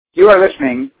You are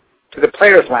listening to the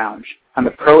Players Lounge on the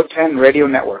ProTenn Radio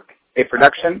Network, a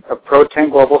production of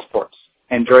ProTenn Global Sports.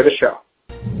 Enjoy the show.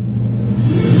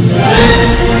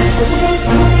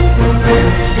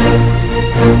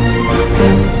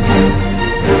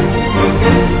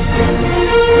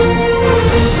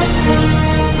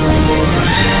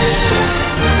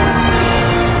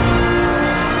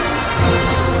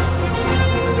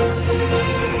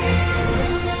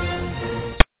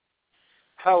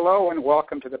 Hello and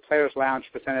welcome to the Players Lounge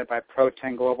presented by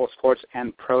ProTenn Global Sports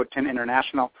and ProTenn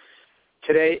International.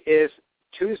 Today is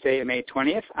Tuesday, May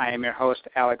 20th. I am your host,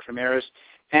 Alex Ramirez,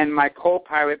 and my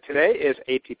co-pilot today is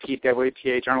ATP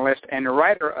WTA journalist and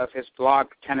writer of his blog,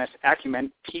 Tennis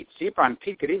Acumen, Pete Zebron.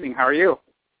 Pete, good evening. How are you?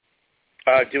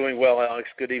 Doing well, Alex.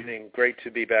 Good evening. Great to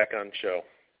be back on the show.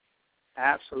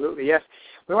 Absolutely, yes.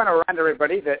 We want to remind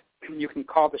everybody that you can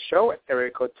call the show at area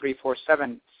code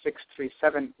 347-637-1197.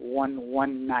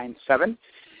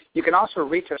 You can also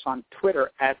reach us on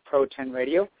Twitter at ProTenn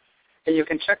Radio, and you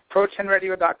can check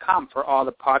ProTennRadio.com for all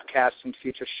the podcasts and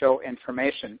future show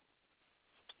information.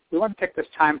 We want to take this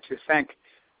time to thank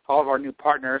all of our new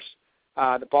partners,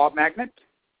 the Ball Magnet,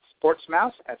 Sports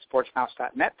Mouse at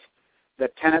sportsmouse.net, the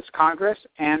Tennis Congress,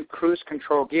 and Cruise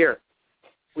Control Gear.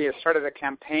 We have started a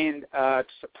campaign to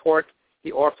support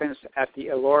the orphans at the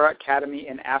Elora Academy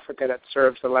in Africa that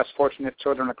serves the less fortunate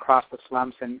children across the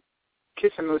slums in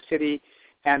Kisumu City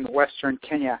and western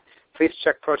Kenya. Please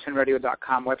check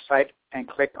ProTennRadio.com website and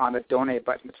click on the donate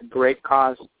button. It's a great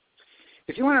cause.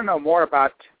 If you want to know more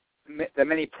about the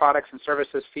many products and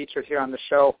services featured here on the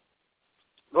show,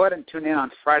 go ahead and tune in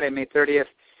on Friday, May 30th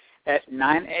at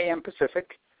 9 a.m.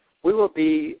 Pacific. We will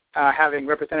be having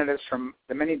representatives from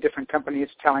the many different companies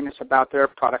telling us about their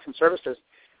products and services.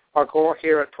 Our goal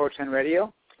here at ProTenn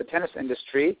Radio, the tennis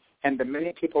industry, and the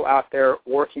many people out there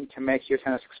working to make your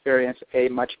tennis experience a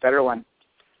much better one.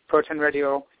 ProTenn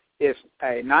Radio is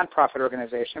a nonprofit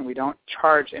organization. We don't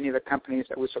charge any of the companies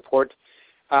that we support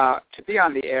to be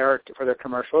on the air for their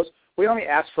commercials. We only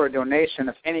ask for a donation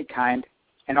of any kind,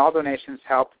 and all donations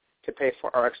help to pay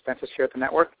for our expenses here at the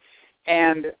network.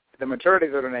 And the majority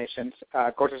of the donations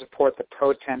go to support the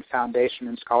ProTenn Foundation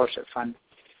and Scholarship Fund.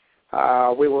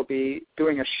 We will be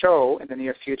doing a show in the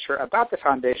near future about the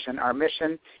foundation, our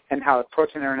mission, and how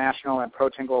ProTenn International and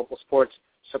ProTenn Global Sports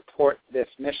support this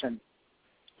mission.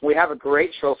 We have a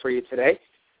great show for you today.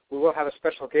 We will have a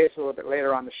special guest a little bit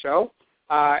later on the show.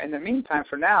 In the meantime,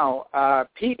 for now,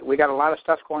 Pete, we got a lot of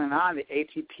stuff going on the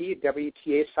ATP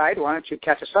WTA side. Why don't you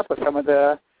catch us up with some of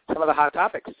the hot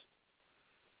topics?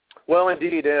 Well,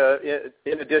 indeed,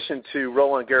 in addition to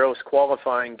Roland Garros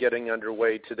qualifying getting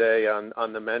underway today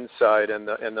on the men's side and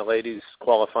the ladies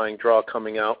qualifying draw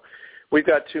coming out, we've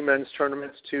got two men's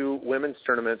tournaments, two women's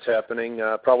tournaments happening,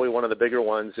 probably one of the bigger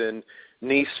ones in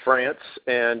Nice, France,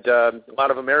 and a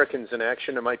lot of Americans in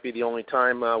action. It might be the only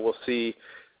time we'll see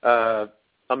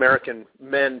American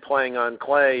men playing on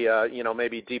clay,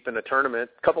 maybe deep in a tournament.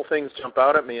 A couple things jump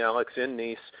out at me, Alex, in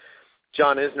Nice.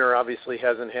 John Isner obviously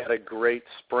hasn't had a great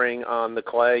spring on the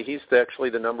clay. He's actually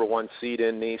the number one seed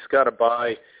in Nice, got a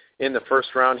bye in the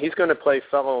first round. He's going to play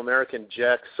fellow American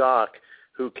Jack Sock,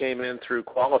 who came in through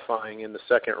qualifying in the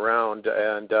second round.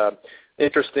 And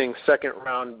interesting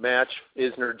second-round match,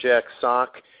 Isner-Jack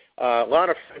Sock. A lot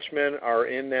of Frenchmen are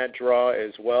in that draw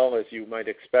as well, as you might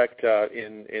expect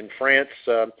in France,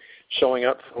 showing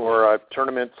up for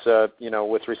tournaments,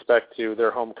 with respect to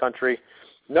their home country.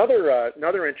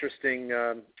 Another interesting,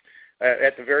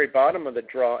 at the very bottom of the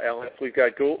draw, Alex, we've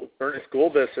got Ernest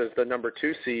Gulbis as the number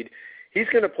 2 seed. He's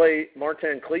going to play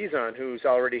Martin Klizan, who's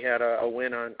already had a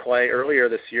win on clay earlier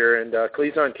this year, and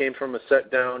Klizan came from a set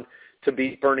down to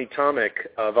beat Bernie Tomic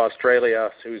of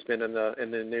Australia, who's been in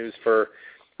the news for,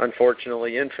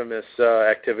 unfortunately, infamous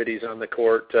activities on the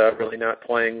court, really not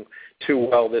playing too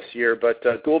well this year. But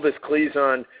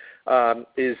Gulbis-Klizan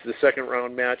is the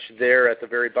second-round match there at the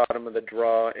very bottom of the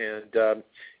draw, and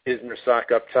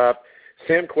Isner-Sock up top.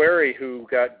 Sam Querrey, who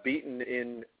got beaten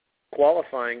in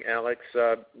qualifying, Alex,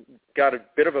 got a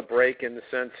bit of a break in the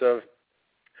sense of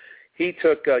he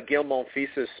took Gil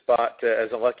Monfils' spot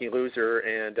as a lucky loser,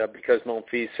 and because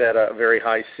Monfils had a very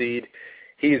high seed,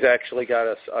 he's actually got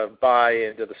a bye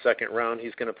into the second round.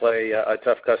 He's going to play a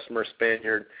tough customer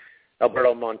Spaniard,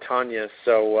 Alberto Montañez.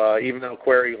 So even though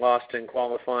Querrey lost in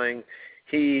qualifying,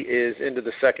 he is into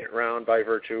the second round by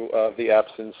virtue of the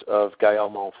absence of Gael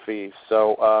Monfils.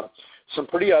 So some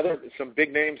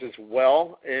big names as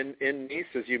well in Nice,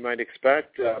 as you might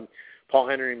expect.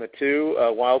 Paul-Henri Mathieu,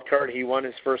 wild card, he won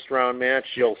his first round match.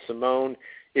 Gilles Simon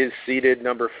is seeded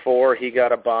number 4. He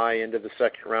got a bye into the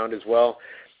second round as well.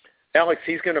 Alex,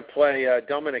 he's going to play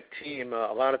Dominic Thiem.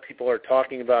 A lot of people are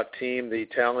talking about Thiem, the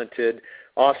talented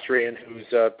Austrian who's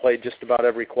played just about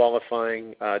every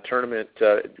qualifying tournament,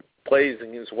 plays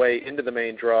his way into the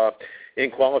main draw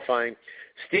in qualifying.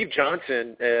 Steve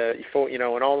Johnson,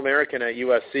 an All-American at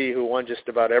USC who won just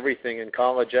about everything in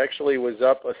college, actually was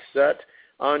up a set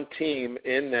on Thiem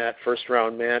in that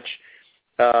first-round match.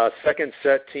 Second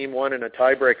set, Thiem won in a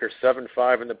tiebreaker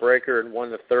 7-5 in the breaker and won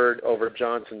the third over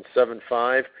Johnson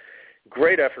 7-5.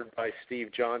 Great effort by Steve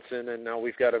Johnson, and now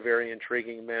we've got a very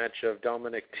intriguing match of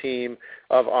Dominic Thiem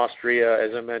of Austria,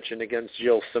 as I mentioned, against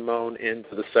Gilles Simon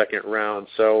into the second round.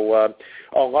 So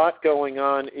a lot going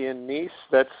on in Nice.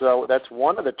 That's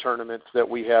one of the tournaments that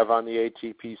we have on the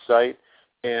ATP site,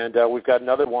 and we've got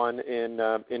another one in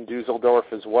Dusseldorf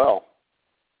as well.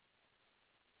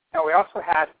 Now, we also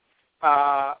had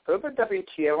a little bit of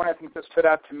WTA. One of the things that stood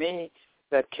out to me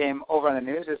that came over on the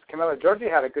news is Camilla Giorgi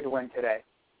had a good win today.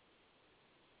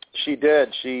 She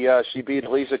did. She beat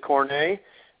Elisa Cornet,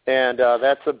 and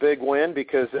that's a big win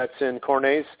because that's in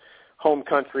Cornet's home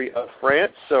country of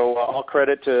France. So all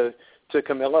credit to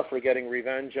Camilla for getting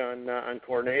revenge on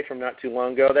Cornet from not too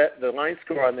long ago. The line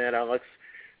score on that, Alex,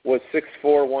 was 6-4,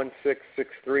 1-6,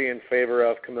 6-3 in favor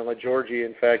of Camilla Giorgi.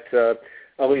 In fact,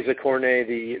 Elisa Cornet,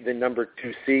 the number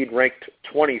 2 seed, ranked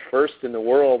 21st in the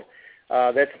world.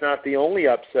 That's not the only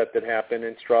upset that happened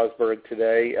in Strasbourg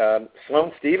today.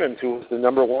 Sloane Stephens, who was the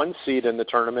number 1 seed in the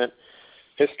tournament,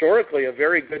 historically a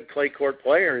very good clay court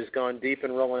player, has gone deep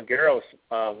in Roland Garros,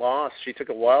 lost. She took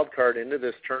a wild card into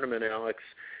this tournament, Alex,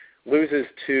 loses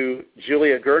to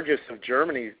Julia Gurgis of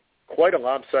Germany. Quite a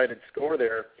lopsided score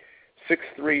there,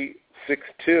 6-3,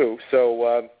 6-2.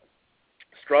 So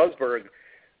Strasbourg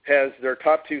has their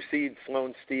top 2 seeds,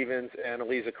 Sloane Stephens and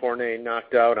Elisa Cornet,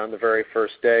 knocked out on the very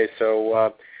first day.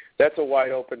 So that's a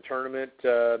wide-open tournament.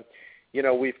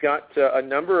 We've got a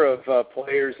number of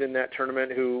players in that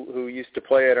tournament who used to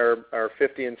play at our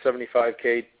 50 and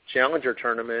 75K Challenger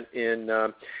tournament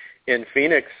in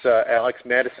Phoenix. Alex,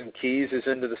 Madison Keys is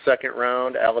into the second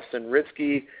round. Alison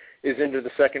Ritzky is into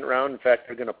the second round. In fact,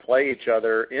 they're going to play each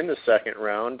other in the second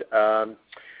round.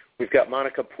 We've got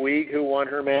Monica Puig, who won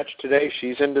her match today.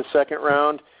 She's into the second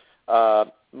round.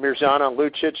 Mirjana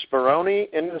Lucic-Baroni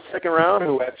into the second round,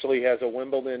 who actually has a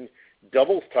Wimbledon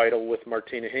doubles title with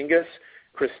Martina Hingis.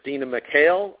 Christina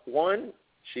McHale won.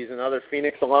 She's another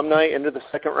Phoenix alumni into the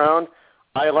second round.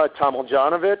 Ayla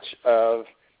Tomiljanovic of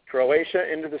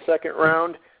Croatia into the second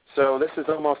round. So this is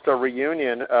almost a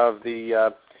reunion of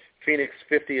the Phoenix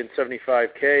 50 and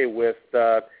 75K with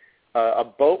a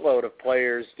boatload of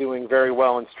players doing very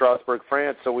well in Strasbourg,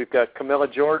 France. So we've got Camilla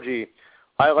Giorgi,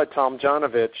 Ayla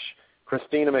Tomiljanovic,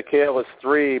 Christina McHale is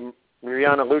 3,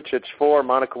 Mirjana Lucic 4,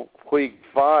 Monica Puig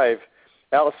 5,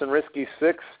 Alison Ritzky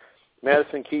 6,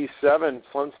 Madison Keys 7,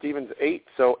 Sloane Stephens 8.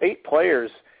 So 8 players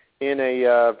in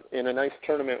a nice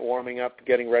tournament warming up,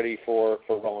 getting ready for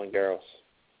Roland Garros.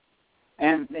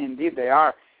 And indeed they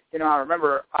are. I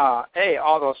remember,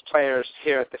 all those players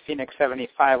here at the Phoenix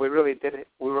 75, we really did it.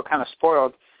 We were kind of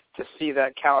spoiled to see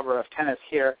that caliber of tennis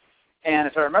here. And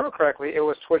if I remember correctly, it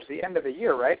was towards the end of the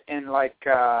year, right? In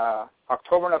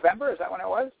October, November? Is that when it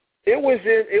was? It was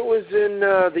in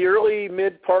the early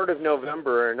mid part of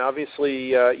November, and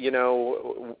obviously,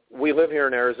 we live here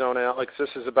in Arizona, Alex. This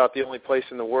is about the only place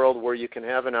in the world where you can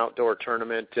have an outdoor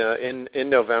tournament in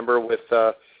November with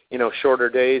shorter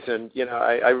days. And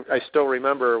I still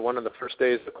remember one of the first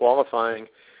days of qualifying,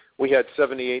 we had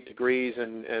 78 degrees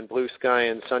and blue sky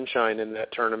and sunshine in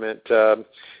that tournament,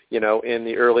 in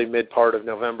the early mid part of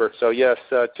November. So yes,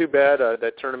 too bad.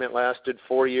 That tournament lasted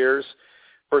 4 years.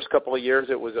 First couple of years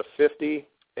it was a 50,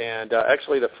 and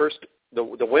actually the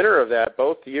winner of that,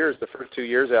 both years, the first 2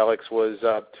 years, Alex, was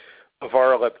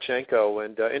Varvara Lepchenko.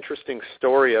 And interesting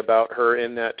story about her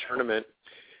in that tournament.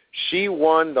 She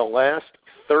won the last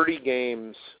 30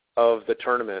 games of the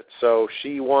tournament. So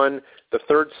she won the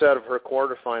third set of her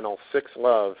quarterfinal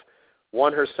 6-love,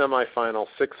 won her semifinal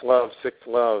 6-love,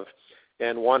 6-love,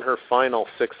 and won her final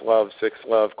 6-love,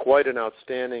 6-love. Quite an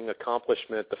outstanding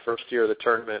accomplishment the first year of the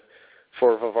tournament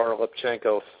for Varvara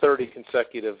Lepchenko, 30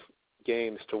 consecutive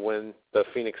games to win the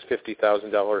Phoenix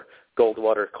 $50,000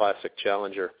 Goldwater Classic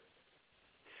Challenger.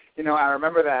 I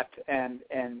remember that, and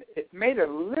it made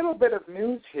a little bit of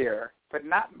news here, but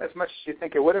not as much as you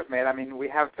think it would have made. I mean, we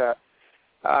have the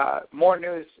more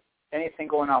news, anything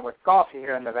going on with golf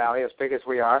here in the Valley, as big as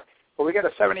we are, but we get a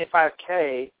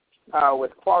 75K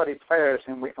with quality players,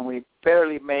 and we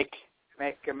barely make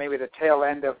maybe the tail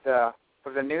end of the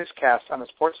newscast on the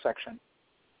sports section.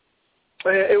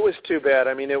 It was too bad.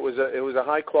 I mean, it was a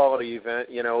high quality event.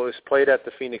 It was played at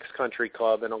the Phoenix Country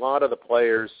Club, and a lot of the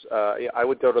players. I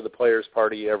would go to the players'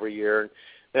 party every year,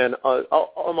 and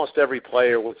almost every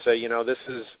player would say, this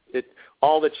is it.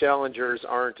 All the challengers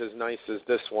aren't as nice as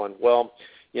this one. Well,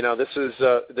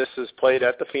 this is played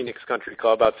at the Phoenix Country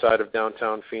Club outside of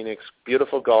downtown Phoenix.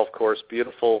 Beautiful golf course,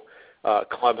 beautiful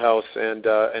clubhouse, and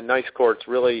nice courts.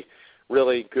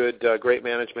 Really good, great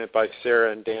management by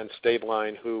Sarah and Dan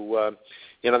Stabline, who,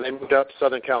 they moved out to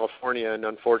Southern California, and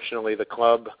unfortunately the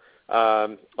club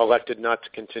elected not to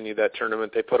continue that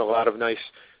tournament. They put a lot of nice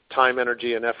time,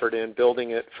 energy, and effort in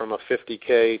building it from a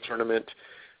 50K tournament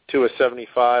to a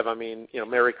 75. I mean,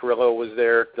 Mary Carrillo was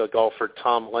there. The golfer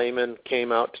Tom Lehman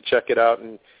came out to check it out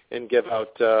and give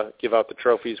out the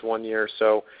trophies one year.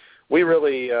 So we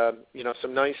really,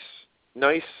 some nice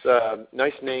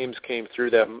names came through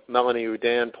that. Melanie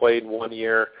Udan played 1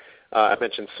 year. I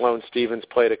mentioned Sloane Stevens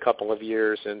played a couple of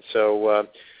years, and so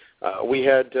we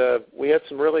had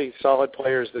some really solid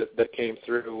players that came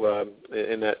through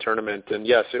in that tournament. And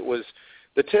yes, it was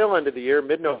the tail end of the year,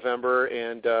 mid-November,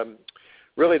 and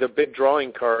really the big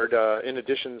drawing card. In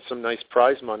addition, some nice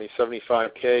prize money.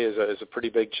 $75K is a pretty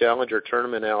big challenger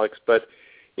tournament, Alex. But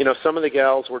some of the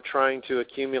gals were trying to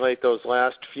accumulate those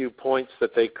last few points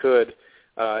that they could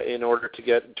in order to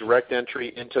get direct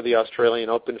entry into the Australian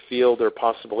Open field, or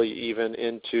possibly even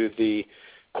into the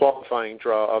qualifying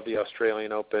draw of the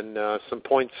Australian Open. Some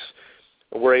points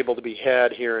were able to be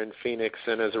had here in Phoenix,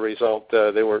 and as a result,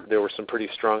 there were some pretty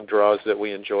strong draws that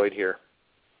we enjoyed here.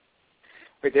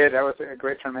 We did. That was a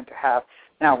great tournament to have.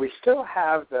 Now, we still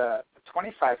have the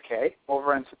 25K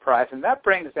over in Surprise, and that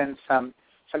brings in some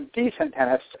decent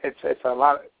tennis. It's a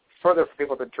lot further for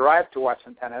people to drive to watch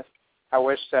some tennis. I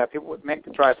wish people would make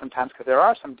the drive sometimes, because there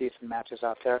are some decent matches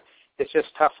out there. It's just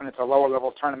tough when it's a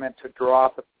lower-level tournament to draw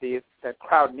the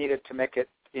crowd needed to make it,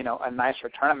 a nicer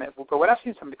tournament. But I've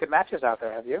seen some good matches out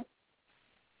there. Have you?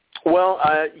 Well,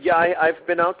 I've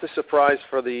been out to Surprise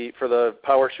for the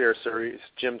PowerShare Series,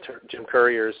 Jim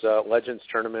Courier's Legends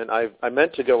tournament. I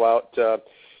meant to go out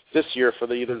this year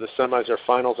for either the semis or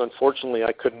finals. Unfortunately,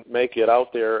 I couldn't make it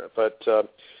out there. But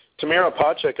Tamara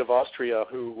Pacek of Austria,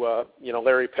 who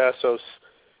Larry Passos,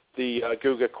 the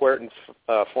Guga Kuerten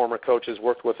former coach, has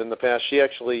worked with in the past. She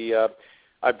actually,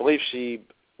 I believe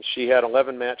she had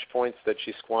 11 match points that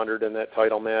she squandered in that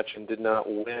title match and did not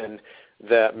win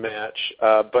that match.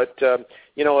 But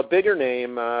a bigger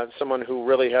name, someone who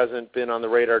really hasn't been on the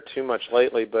radar too much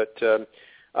lately, but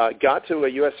got to a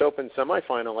U.S. Open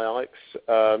semifinal, Alex,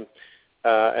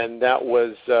 and that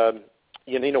was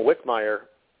Janina Wickmeyer.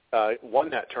 Won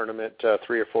that tournament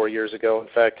 3 or 4 years ago. In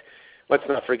fact, let's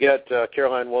not forget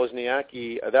Caroline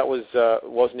Wozniacki. That was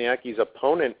Wozniacki's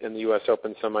opponent in the U.S.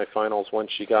 Open semifinals when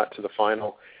she got to the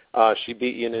final. She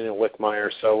beat Janina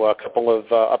Wickmeyer. So a couple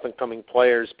of up-and-coming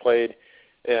players played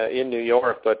in New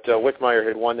York, but Wickmeyer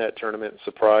had won that tournament in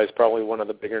Surprise, probably one of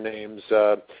the bigger names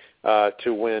to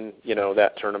win,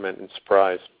 that tournament in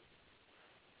Surprise.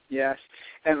 Yes,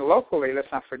 and locally, let's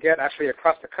not forget, actually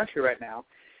across the country right now,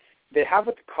 they have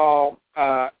what they call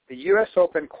the U.S.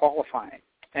 Open qualifying.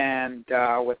 And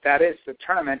what that is, the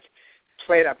tournament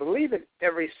played, I believe, in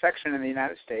every section in the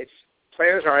United States.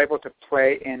 Players are able to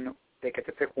play in, they get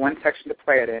to pick one section to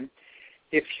play it in.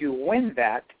 If you win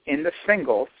that in the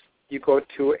singles, you go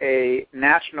to a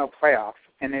national playoff.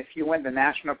 And if you win the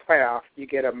national playoff, you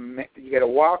get a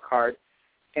wild card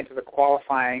into the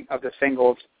qualifying of the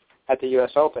singles at the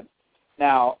U.S. Open.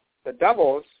 Now, the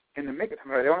doubles, they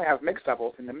only have mixed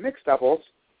doubles. In the mixed doubles,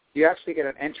 you actually get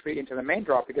an entry into the main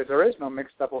draw because there is no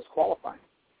mixed doubles qualifying.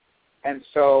 And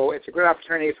so it's a good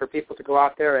opportunity for people to go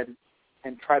out there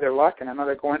and try their luck. And I know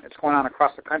it's going on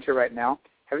across the country right now.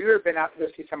 Have you ever been out to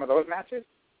see some of those matches?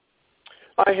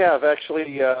 I have,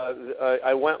 actually.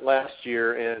 I went last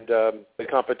year, and the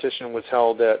competition was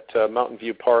held at Mountain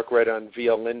View Park right on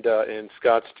Via Linda in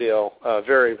Scottsdale.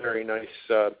 Very, very nice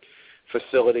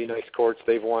facility, nice courts.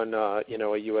 They've won, a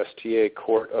USTA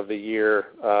Court of the Year,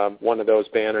 one of those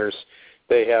banners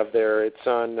they have there. It's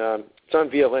on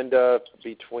Via Linda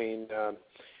between,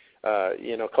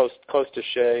 close to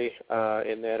Shea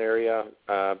in that area.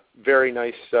 Very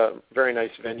nice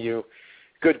venue,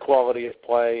 good quality of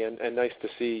play, and nice to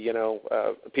see,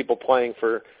 people playing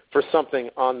for something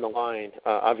on the line.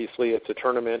 Obviously, it's a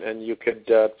tournament, and you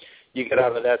get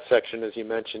out of that section, as you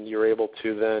mentioned, you're able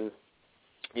to then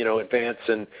advance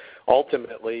and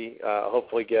ultimately,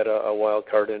 hopefully, get a wild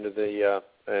card into the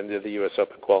U.S.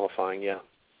 Open qualifying. Yeah.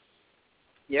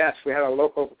 Yes, we had a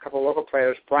couple of local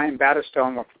players. Brian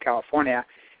Batterstone from California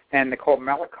and Nicole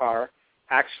Melikar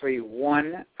actually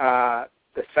won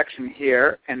the section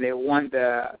here, and they won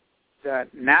the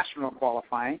national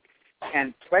qualifying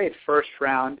and played first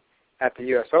round at the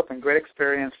U.S. Open. Great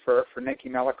experience for Nikki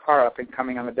Mellicar, up and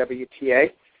coming on the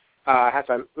WTA. Has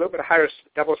a little bit higher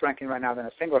doubles ranking right now than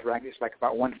a singles ranking. It's like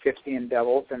about 150 in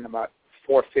doubles and about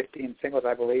 450 in singles,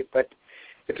 I believe. But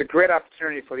it's a great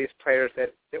opportunity for these players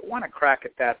that want to crack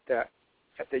at that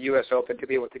at the U.S. Open to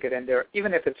be able to get in there,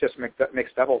 even if it's just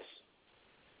mixed doubles.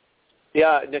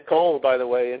 Yeah, Nicole, by the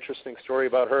way, interesting story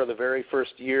about her. The very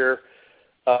first year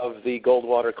of the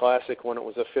Goldwater Classic, when it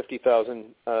was a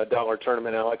 $50,000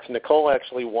 tournament, Alex, Nicole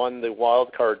actually won the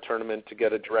wild card tournament to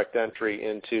get a direct entry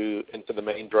into the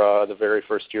main draw the very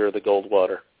first year of the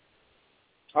Goldwater.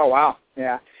 Oh, wow.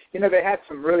 Yeah. They had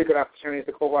some really good opportunities.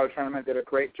 The Goldwater tournament did a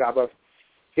great job of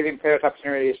giving players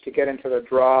opportunities to get into the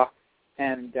draw,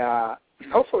 and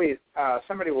hopefully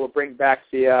somebody will bring back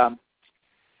a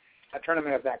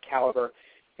tournament of that caliber.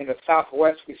 In the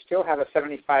Southwest, we still have a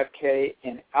 75K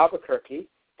in Albuquerque,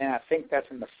 and I think that's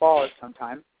in the fall at some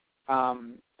time.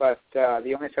 But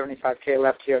the only 75K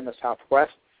left here in the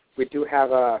Southwest. We do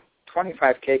have a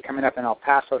 25K coming up in El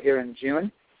Paso here in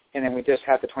June, and then we just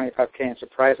had the 25K in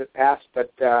Surprise at Pass.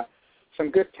 But some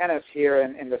good tennis here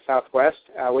in the Southwest,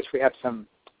 which we have some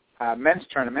men's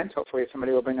tournaments. Hopefully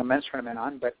somebody will bring a men's tournament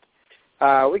on, but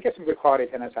we get some good quality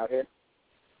tennis out here.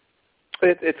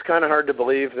 It's kind of hard to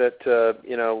believe that,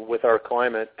 with our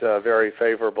climate very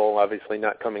favorable, obviously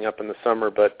not coming up in the summer,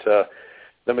 but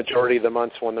the majority of the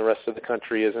months when the rest of the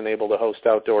country isn't able to host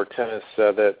outdoor tennis,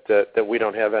 that we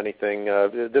don't have anything.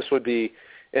 This would be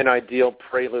an ideal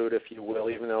prelude, if you will,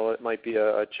 even though it might be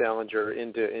a challenger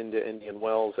into Indian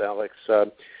Wells, Alex.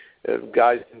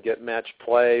 Guys can get match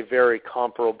play, very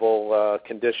comparable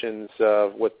conditions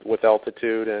with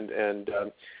altitude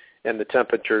and the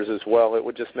temperatures as well. It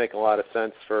would just make a lot of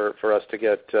sense for us to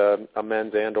get a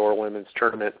men's and or women's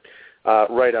tournament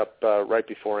right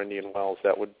before Indian Wells.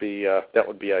 That would be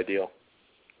ideal.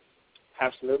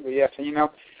 Absolutely, yes. And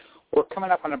we're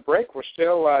coming up on a break. We're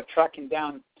still tracking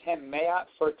down Tim Mayotte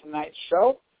for tonight's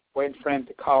show, waiting for him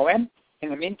to call in. In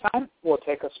the meantime, we'll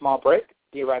take a small break,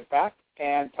 be right back,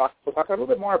 and we'll talk a little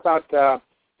bit more about the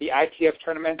ITF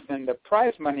tournament and the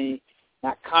prize money,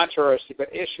 not controversy,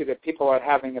 but issue that people are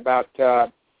having about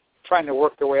trying to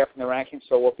work their way up in the rankings.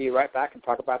 So we'll be right back and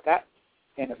talk about that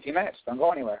in a few minutes. Don't go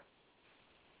anywhere.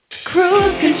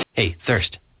 Hey,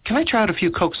 Thirst, can I try out a few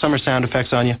Coke Summer sound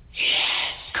effects on you?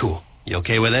 Cool. You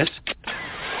okay with this?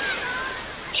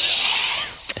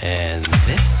 And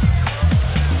this?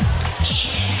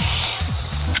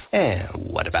 And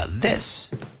what about this?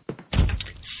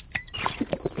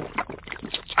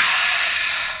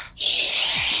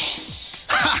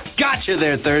 Ha! Gotcha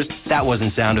there, Thirst. That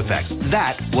wasn't sound effects.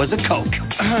 That was a Coke.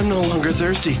 I'm no longer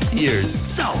thirsty. You're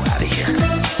so out of here.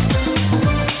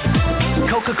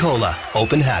 Coca-Cola.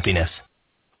 Open happiness.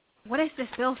 What is this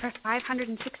bill for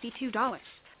 $562?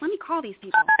 Let me call these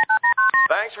people.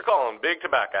 Thanks for calling Big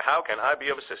Tobacco. How can I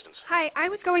be of assistance? Hi, I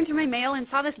was going through my mail and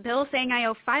saw this bill saying I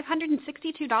owe $562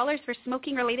 for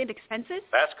smoking-related expenses.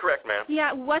 That's correct, ma'am.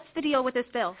 Yeah, what's the deal with this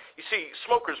bill? You see,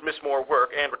 smokers miss more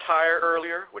work and retire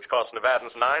earlier, which costs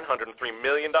Nevadans $903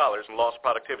 million in lost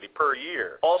productivity per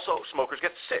year. Also, smokers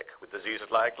get sick with diseases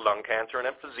like lung cancer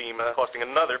and emphysema, costing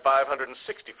another $565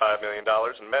 million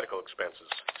in medical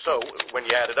expenses. So, when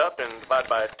you add it up and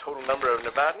divide by a total number of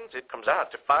Nevadans, it comes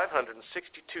out to $562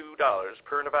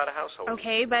 per Nevada household.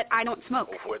 Okay, but I don't smoke.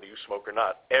 Whether you smoke or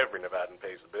not, every Nevadan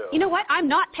pays the bill. You know what? I'm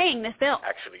not paying this bill.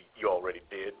 Actually, you already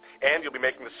did. And you'll be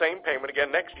making the same payment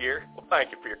again next year. Well, thank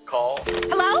you for your call.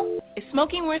 Hello? Is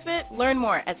smoking worth it? Learn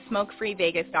more at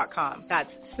smokefreevegas.com.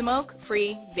 That's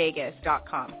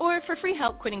smokefreevegas.com. Or for free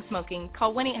help quitting smoking,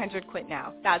 call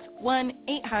 1-800-QUIT-NOW. That's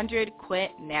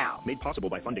 1-800-QUIT-NOW. Made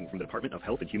possible by funding from the Department of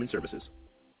Health and Human Services.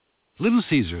 Little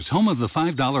Caesars, home of the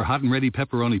 $5 hot and ready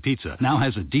pepperoni pizza, now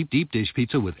has a deep, deep dish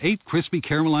pizza with 8 crispy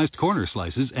caramelized corner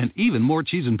slices and even more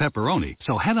cheese and pepperoni.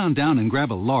 So head on down and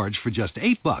grab a large for just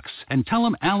 $8 and tell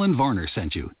them Alan Varner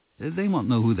sent you. They won't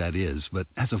know who that is, but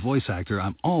as a voice actor,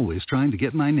 I'm always trying to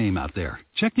get my name out there.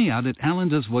 Check me out at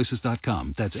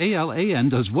alandoesvoices.com. That's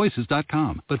ALAN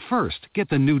doesvoices.com. But first,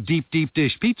 get the new deep, deep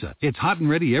dish pizza. It's hot and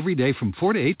ready every day from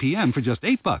 4 to 8 p.m. for just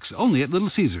 $8, only at Little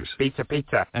Caesars. Pizza.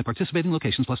 At participating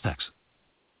locations plus tax.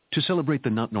 To celebrate the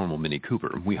not normal Mini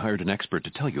Cooper, we hired an expert to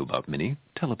tell you about Mini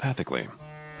telepathically.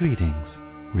 Greetings.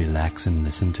 Relax and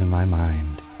listen to my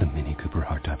mind. The Mini Cooper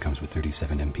hardtop comes with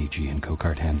 37 mpg and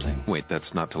co-cart handling. Wait, that's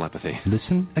not telepathy.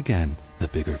 Listen again. The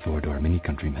bigger 4-door Mini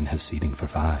Countryman has seating for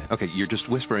 5. Okay, you're just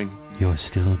whispering. You're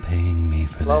still paying me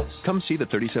for this. Come see the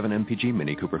 37 mpg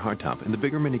Mini Cooper hardtop and the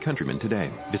bigger Mini Countryman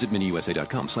today. Visit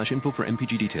miniusa.com/info for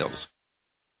MPG details.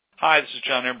 Hi, this is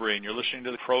John Embry, and you're listening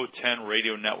to the ProTenn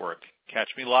Radio Network. Catch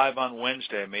me live on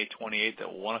Wednesday, May 28th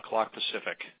at 1 o'clock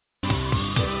Pacific.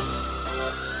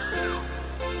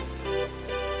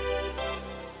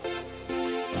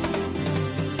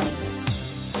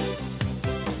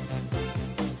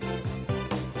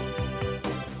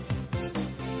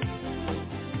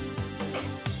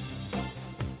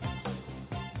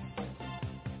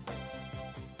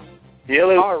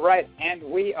 All right, and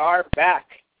we are back.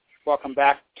 Welcome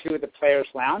back to the Players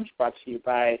Lounge, brought to you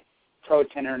by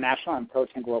ProTenn International and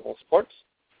ProTenn Global Sports.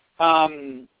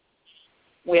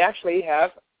 We actually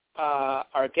have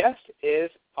our guest is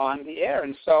on the air,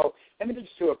 and so let me just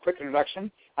do a quick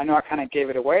introduction. I know I kind of gave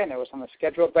it away, and it was on the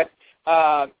schedule, but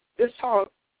this is how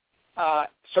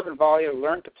Serpent Volleyer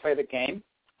learned to play the game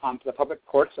on the public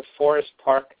courts of Forest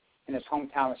Park in his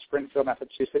hometown of Springfield,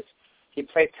 Massachusetts. He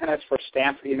played tennis for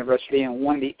Stanford University and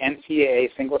won the NCAA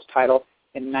singles title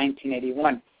in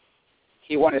 1981.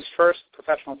 He won his first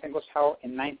professional singles title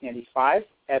in 1985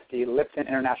 at the Lipton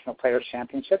International Players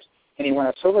Championships, and he won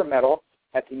a silver medal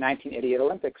at the 1988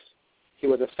 Olympics. He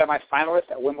was a semifinalist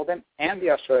at Wimbledon and the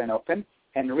Australian Open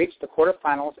and reached the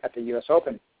quarterfinals at the U.S.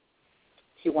 Open.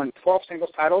 He won 12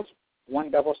 singles titles,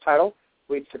 one doubles title,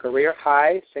 reached a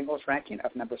career-high singles ranking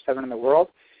of number 7 in the world,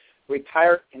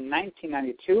 retired in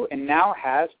 1992, and now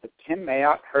has the Tim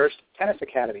Mayotte Hurst Tennis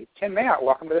Academy. Tim Mayotte,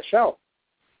 welcome to the show.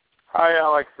 Hi,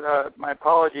 Alex. My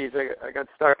apologies. I got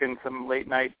stuck in some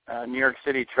late-night New York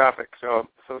City traffic, so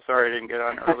sorry I didn't get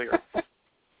on earlier.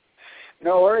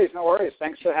 No worries.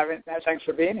 Thanks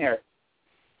for being here.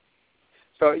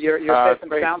 So you're safe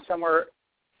and sound somewhere?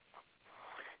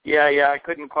 Yeah. I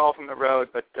couldn't call from the road,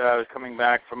 but I was coming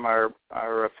back from our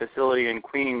facility in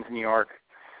Queens, New York,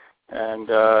 and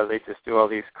they just do all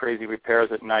these crazy repairs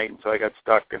at night, and so I got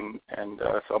stuck, and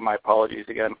so my apologies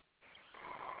again.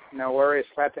 No worries.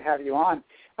 Glad to have you on.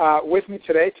 With me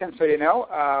today, Tim, so you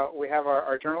know, we have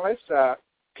our journalist,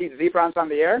 Pete Zebron's on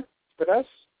the air with us.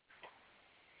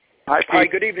 Hi, Pete. Hi,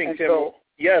 good evening, Tim. So,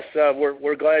 yes,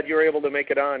 we're glad you were able to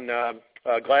make it on.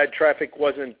 Glad traffic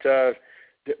wasn't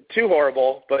too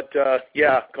horrible, but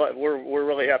we're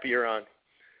really happy you're on.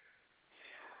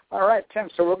 All right, Tim,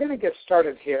 so we're going to get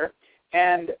started here,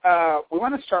 and we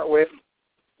want to start with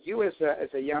you as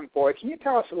a young boy. Can you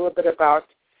tell us a little bit about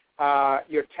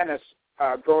your tennis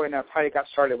growing up, how you got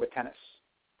started with tennis?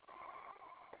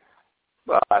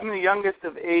 Well, I'm the youngest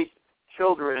of 8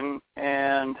 children,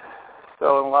 and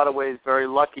so in a lot of ways very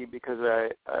lucky because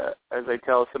as I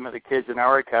tell some of the kids in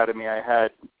our academy, I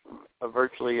had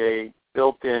virtually a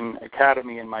built-in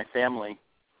academy in my family.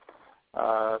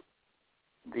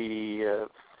 The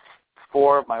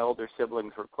 4 of my older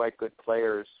siblings were quite good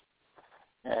players,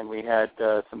 and we had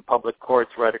some public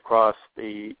courts right across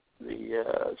the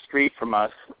street from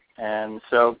us. And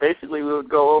so basically we would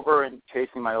go over and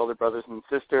chasing my older brothers and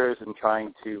sisters and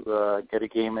trying to get a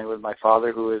game in with my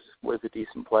father, who was a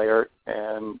decent player.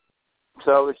 And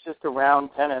so it's just around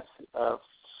tennis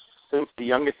since the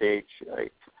youngest age.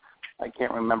 I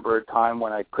can't remember a time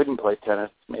when I couldn't play tennis.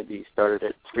 Maybe started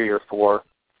at 3 or 4.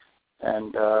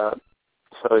 And so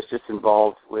it's just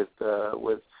involved with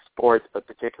sports, but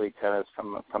particularly tennis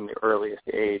from the earliest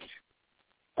age.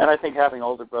 And I think having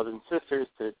older brothers and sisters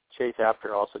to chase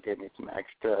after also gave me some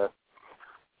extra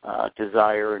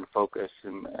desire and focus,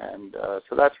 and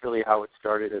so that's really how it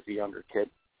started as a younger kid.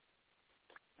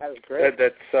 That was great.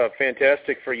 That's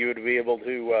fantastic for you to be able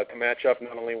to match up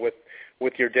not only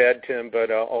with your dad, Tim,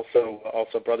 but also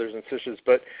brothers and sisters.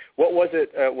 But what was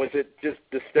it? Was it just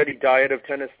the steady diet of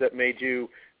tennis that made you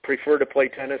prefer to play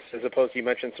tennis as opposed to, you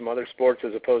mentioned some other sports,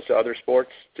 as opposed to other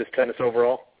sports, just tennis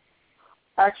overall?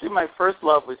 Actually, my first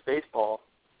love was baseball,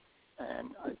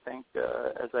 and I think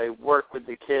as I work with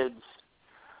the kids,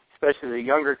 especially the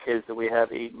younger kids that we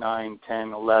have, 8, 9,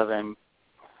 10, 11,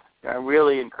 I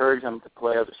really encourage them to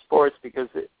play other sports because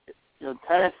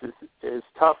tennis is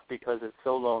tough because it's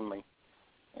so lonely,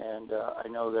 and I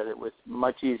know that it was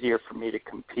much easier for me to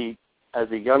compete as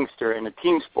a youngster in a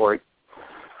team sport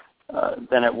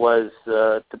than it was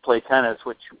to play tennis,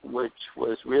 which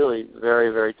was really very,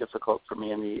 very difficult for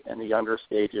me in the younger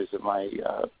stages of my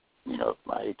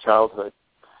my childhood.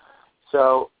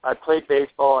 So I played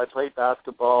baseball, I played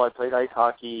basketball, I played ice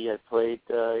hockey, I played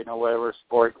whatever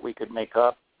sport we could make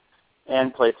up,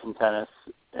 and played some tennis.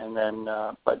 And then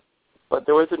but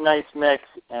there was a nice mix,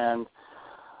 and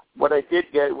what I did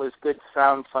get was good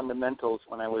sound fundamentals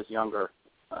when I was younger,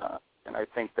 and I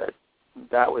think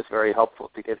that was very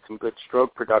helpful to get some good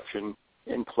stroke production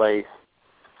in place.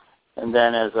 And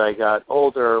then as I got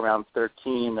older, around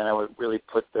 13, then I would really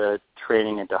put the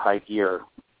training into high gear.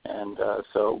 And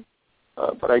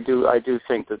but I do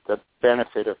think that the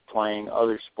benefit of playing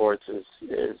other sports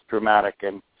is dramatic.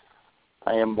 And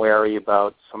I am wary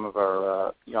about some of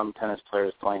our young tennis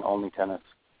players playing only tennis.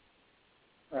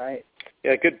 Right.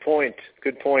 Yeah, good point.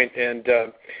 Good point. And,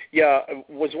 I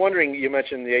was wondering, you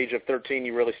mentioned the age of 13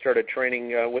 you really started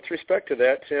training. With respect to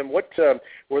that, Tim,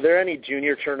 were there any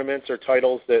junior tournaments or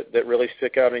titles that really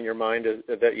stick out in your mind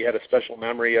that you had a special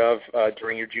memory of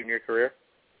during your junior career?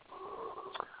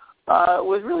 It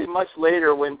was really much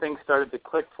later when things started to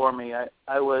click for me.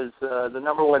 I was the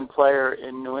number one player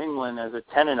in New England as a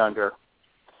 10 and under.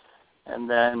 And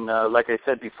then, like I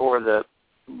said before, the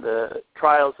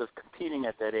trials of competing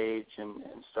at that age and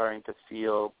starting to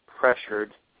feel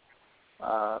pressured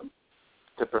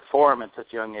to perform at such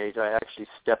a young age, I actually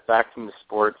stepped back from the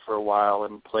sport for a while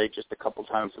and played just a couple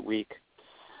times a week.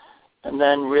 And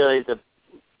then really the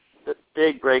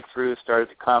big breakthrough started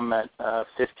to come at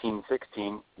 15,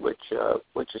 16, which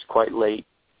is quite late,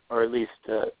 or at least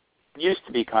used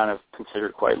to be kind of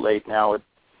considered quite late. Now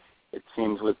it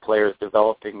seems with players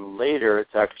developing later,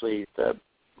 it's actually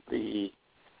the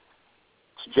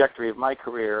trajectory of my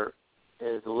career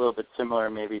is a little bit similar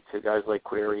maybe to guys like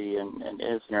Query and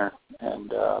Isner.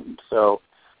 And so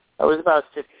I was about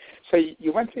 50. So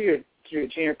you went through your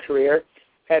junior career.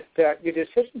 At your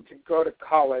decision to go to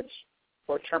college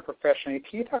or turn professionally,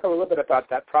 can you talk a little bit about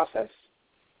that process?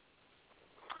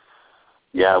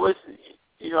 Yeah, it was.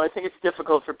 I think it's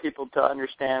difficult for people to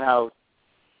understand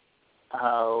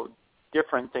how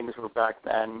different things were back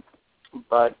then.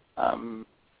 But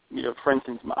for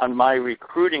instance, on my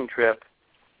recruiting trip,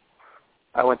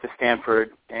 I went to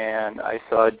Stanford and I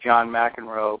saw John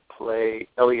McEnroe play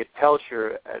Elliot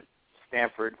Telscher at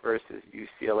Stanford versus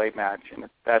UCLA match, and at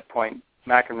that point,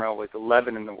 McEnroe was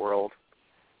 11 in the world,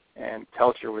 and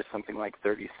Telscher was something like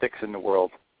 36 in the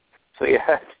world. So you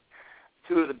had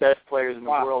two of the best players in the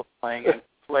world playing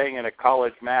in a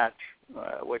college match,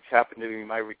 which happened to be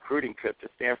my recruiting trip to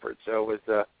Stanford. So it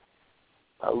was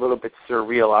a little bit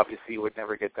surreal. Obviously, you would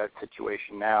never get that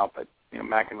situation now, but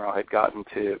McEnroe had gotten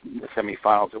to the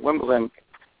semifinals at Wimbledon,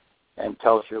 and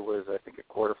Telscher was, I think, at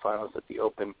quarterfinals at the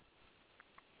Open.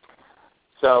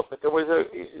 So, but there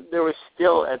was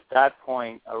still at that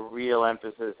point a real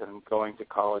emphasis on going to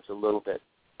college a little bit.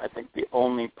 I think the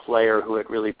only player who had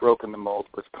really broken the mold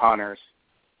was Connors,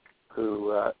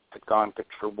 who had gone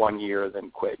for 1 year, then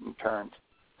quit and turned.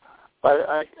 But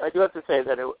I do have to say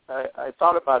that I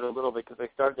thought about it a little bit because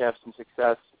I started to have some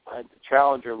success at the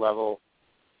challenger level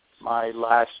my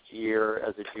last year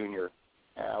as a junior,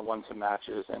 won some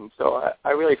matches. And so I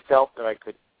really felt that I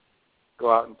could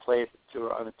go out and play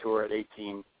on the tour at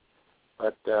 18,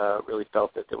 but really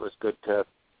felt that it was good to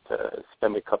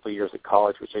spend a couple of years at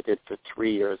college, which I did for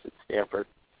 3 years at Stanford.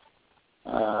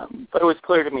 But it was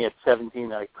clear to me at 17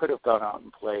 that I could have gone out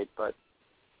and played.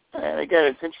 And again,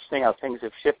 it's interesting how things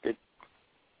have shifted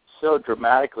so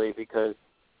dramatically because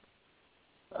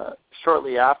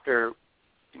shortly after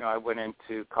I went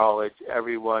into college,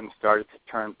 everyone started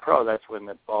to turn pro. That's when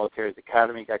the Bolletier's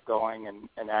Academy got going, and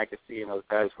Agassi and those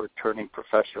guys were turning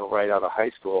professional right out of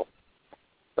high school.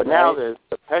 But now the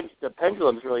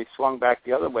pendulum's really swung back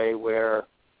the other way, where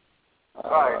this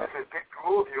is Dick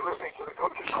Gould. You're listening to the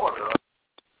Coach's Corner.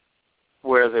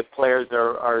 Where the players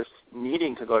are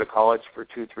needing to go to college for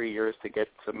 2-3 years to get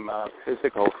some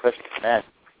physical, especially men,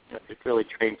 to really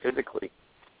train physically.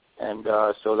 And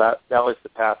so that was the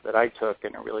path that I took,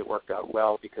 and it really worked out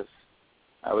well because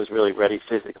I was really ready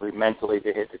physically, mentally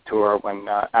to hit the tour when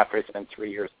after I spent 3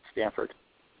 years at Stanford.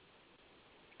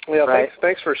 Yeah, right.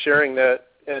 Thanks for sharing that.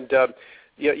 And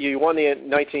you won the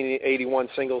 1981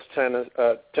 singles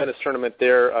tennis tournament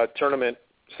there, tournament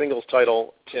singles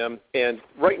title, Tim. And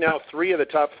right now, 3 of the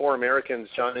top 4 Americans,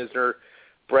 John Isner,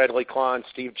 Bradley Klahn,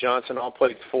 Steve Johnson, all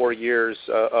played 4 years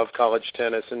of college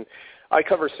tennis. And I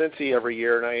cover Cincy every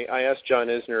year, and I asked John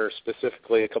Isner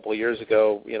specifically a couple of years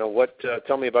ago,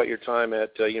 tell me about your time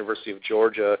at University of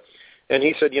Georgia. And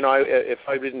he said, if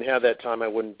I didn't have that time, I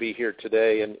wouldn't be here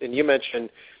today. And you mentioned,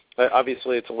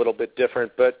 obviously it's a little bit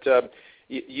different, but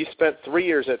you spent 3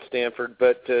 years at Stanford,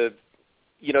 but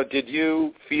did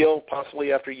you feel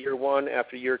possibly after year 1,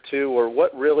 after year 2, or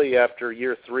what really after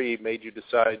year 3 made you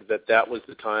decide that was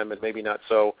the time and maybe not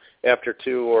so after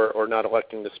 2 or not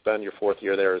electing to spend your 4th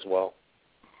year there as well?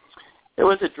 It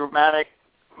was a dramatic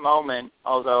moment,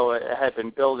 although it had been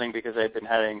building because I had been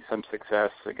having some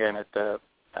success, again, at the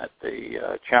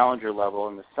challenger level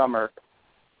in the summer.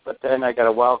 But then I got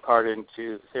a wild card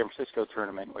into the San Francisco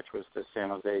tournament, which was the San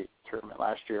Jose tournament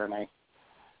last year, and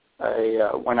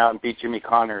I went out and beat Jimmy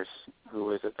Connors, who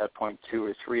was at that point 2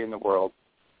 or 3 in the world.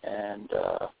 And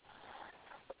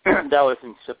that was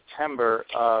in September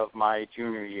of my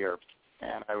junior year.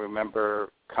 And I remember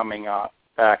coming back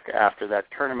back after that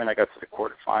tournament. I got to the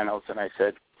quarterfinals, and I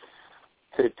said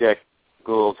to Dick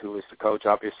Gould, who was the coach,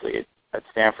 obviously, at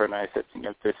Stanford, and I said,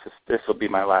 this will be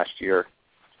my last year,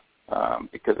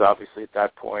 because obviously at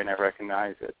that point I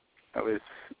recognized that I was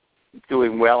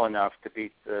doing well enough to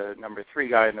beat the number 3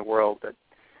 guy in the world that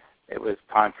it was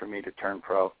time for me to turn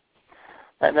pro.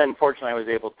 And then, fortunately, I was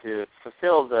able to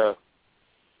fulfill the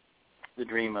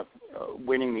dream of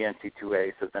winning the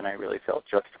NC2A, so then I really felt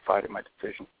justified in my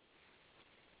decision.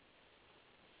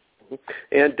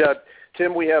 And,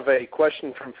 Tim, we have a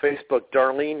question from Facebook.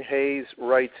 Darlene Hayes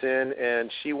writes in, and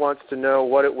she wants to know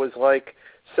what it was like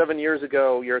 7 years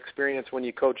ago, your experience when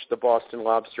you coached the Boston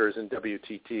Lobsters in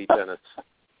WTT tennis.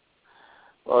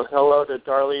 Well, hello to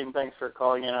Darlene. Thanks for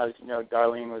calling in. As you know,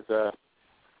 Darlene was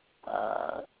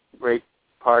a great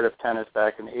part of tennis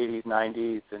back in the 80s,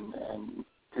 90s, and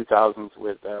 2000s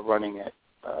with running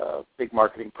a big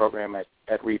marketing program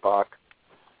at Reebok.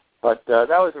 But that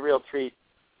was a real treat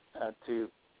to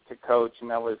coach, and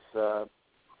that was, it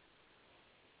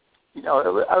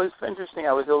was interesting.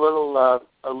 I was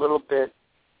a little bit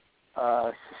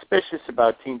suspicious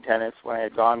about team tennis when I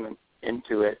had gone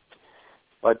into it,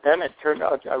 but then it turned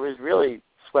out I was really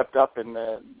swept up in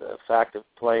the fact of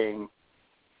playing,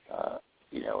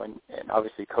 and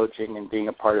obviously coaching and being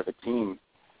a part of a team.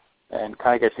 And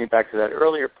kind of gets me back to that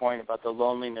earlier point about the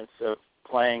loneliness of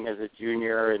playing as a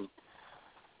junior. And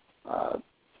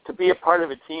to be a part of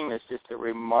a team is just a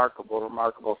remarkable,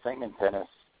 remarkable thing in tennis.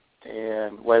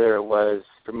 And whether it was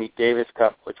the Meet Davis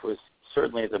Cup, which was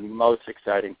certainly the most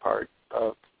exciting part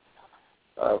of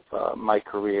my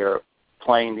career,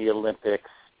 playing the Olympics,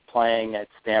 playing at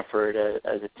Stanford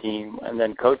as a team, and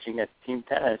then coaching at team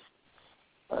tennis,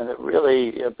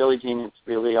 really, Billie Jean is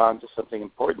really on to something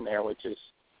important there, which is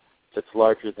that's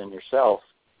larger than yourself.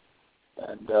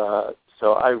 And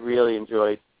so I really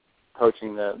enjoyed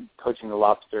coaching the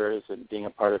Lobsters and being a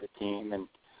part of a team and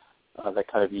that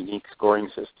kind of unique scoring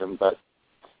system. But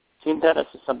team tennis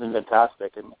is something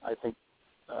fantastic, and I think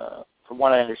from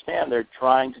what I understand, they're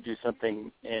trying to do something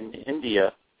in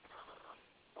India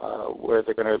where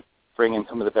they're going to bring in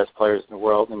some of the best players in the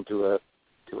world and do a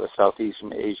Southeast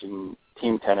Asian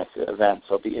team tennis event.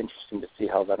 So it'll be interesting to see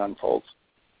how that unfolds.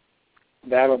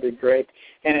 That'll be great.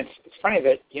 And it's funny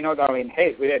that Darlene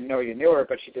Hayes, we didn't know you knew her,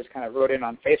 but she just kind of wrote in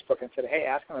on Facebook and said, hey,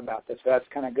 ask him about this. So that's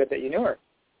kind of good that you knew her.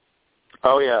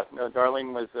 Oh, yeah. No,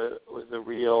 Darlene was a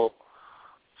real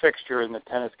fixture in the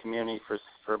tennis community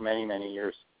for many, many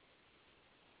years.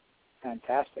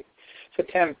 Fantastic. So,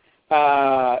 Tim,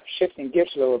 shifting gears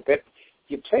a little bit,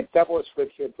 you played doubles with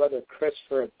your brother Chris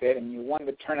for a bit, and you won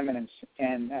the tournament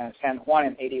in San Juan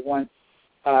in '81.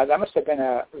 That must have been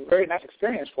a very nice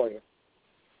experience for you.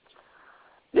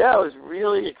 Yeah, it was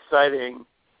really exciting,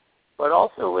 but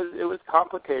also it was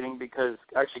complicating because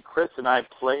actually Chris and I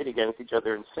played against each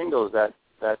other in singles that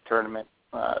tournament.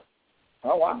 Oh,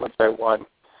 wow. Which I won.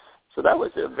 So that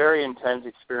was a very intense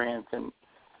experience, and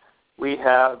we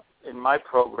have, in my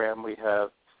program, we have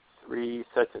 3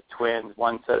 sets of twins,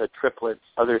 1 set of triplets,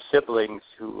 other siblings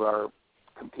who are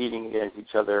competing against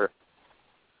each other,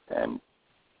 and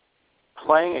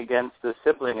playing against the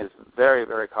sibling is very,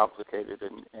 very complicated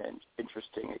and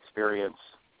interesting experience.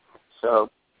 So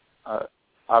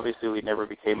obviously we never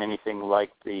became anything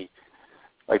like the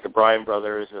Bryan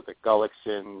brothers or the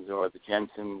Gullicksons or the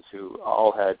Jensens, who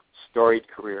all had storied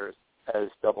careers as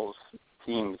doubles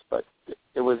teams. But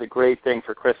it was a great thing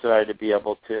for Chris and I to be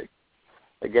able to,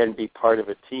 again, be part of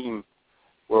a team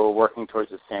where we're working towards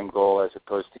the same goal as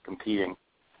opposed to competing.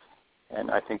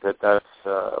 And I think that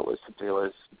was something that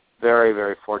was very,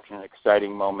 very fortunate,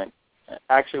 exciting moment.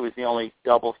 Actually, it was the only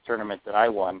doubles tournament that I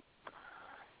won.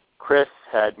 Chris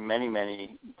had many,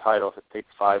 many titles, I think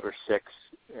 5 or 6,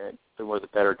 and was a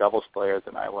better doubles player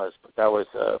than I was. But that was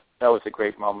a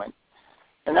great moment.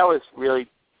 And that was really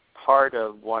part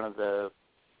of one of the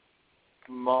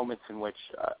moments in which,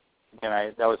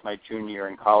 that was my junior year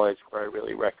in college, where I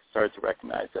really started to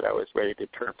recognize that I was ready to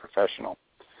turn professional.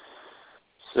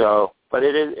 So, but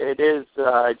it is.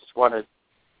 I just want to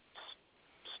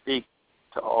speak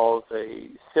to all the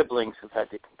siblings who've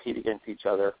had to compete against each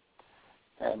other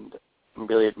and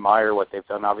really admire what they've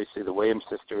done. Obviously, the Williams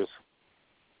sisters,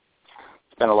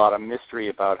 there's been a lot of mystery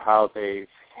about how they've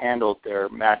handled their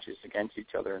matches against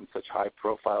each other in such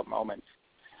high-profile moments.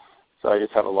 So I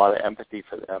just have a lot of empathy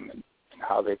for them and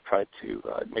how they've tried to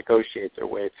negotiate their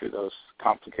way through those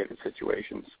complicated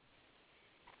situations.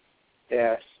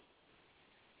 Yes.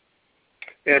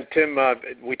 And Tim,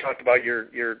 we talked about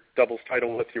your doubles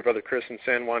title with your brother Chris in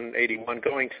San Juan 81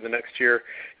 going to the next year.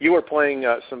 You were playing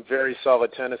some very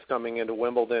solid tennis coming into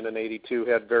Wimbledon in 82,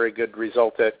 had very good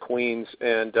result at Queens,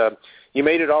 and you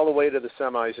made it all the way to the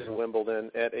semis in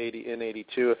Wimbledon in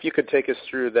 82. If you could take us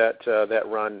through that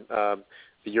run,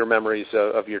 your memories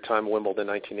of your time in Wimbledon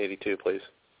 1982, please.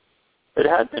 It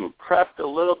had been prepped a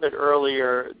little bit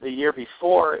earlier the year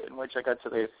before, in which I got to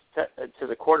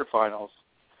the quarterfinals.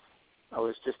 I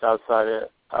was just out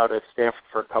of Stanford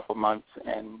for a couple months,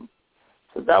 and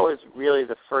so that was really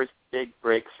the first big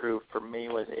breakthrough for me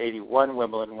was 81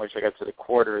 Wimbledon, in which I got to the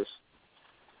quarters.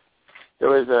 There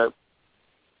was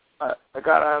I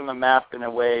got on the map in a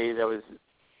way that was,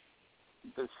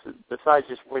 besides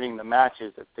just winning the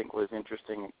matches, I think was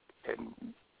interesting and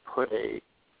put a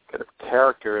kind of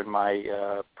character in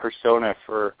my persona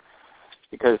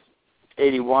because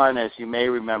 81, as you may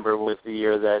remember, was the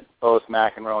year that both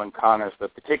McEnroe and Connors,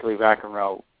 but particularly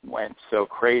McEnroe, went so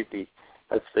crazy.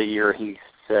 That's the year he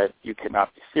said, "You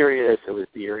cannot be serious." It was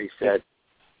the year he said,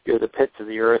 "You're the pits of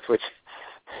the earth," which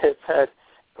has had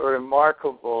a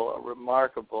remarkable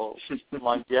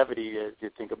longevity as you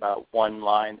think about one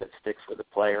line that sticks with a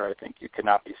player. I think "You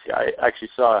cannot be serious." I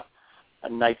actually saw a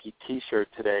Nike T-shirt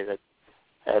today that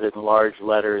had in large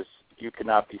letters, "You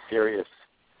cannot be serious."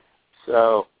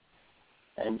 So,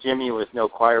 and Jimmy was no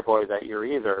choir boy that year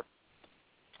either.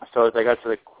 So as I got to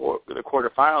the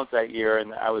quarterfinals that year,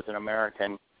 and I was an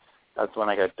American, that's when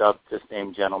I got dubbed this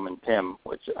name Gentleman Tim,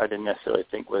 which I didn't necessarily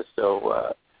think was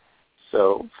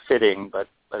so fitting, but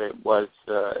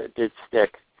it did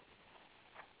stick.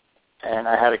 And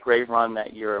I had a great run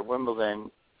that year at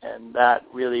Wimbledon, and that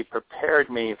really prepared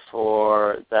me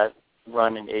for that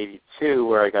run in 82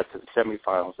 where I got to the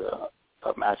semifinals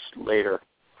a match later.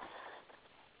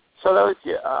 So that was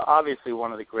obviously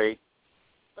one of the great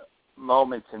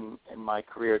moments in my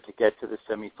career to get to the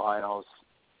semifinals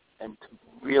and to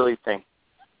really think.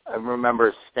 I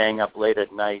remember staying up late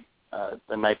at night,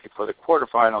 the night before the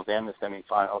quarterfinals and the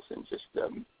semifinals, and just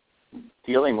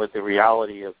dealing with the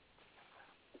reality of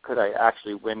could I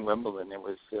actually win Wimbledon. It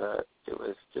was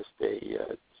just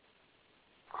a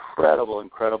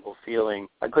incredible feeling.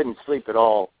 I couldn't sleep at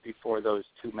all before those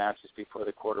two matches, before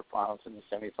the quarterfinals and the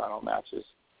semifinal matches.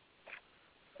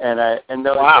 And in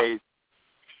those days,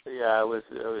 it was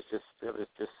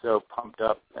just so pumped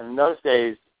up. And in those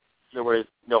days, there was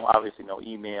obviously no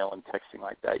email and texting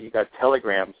like that. You got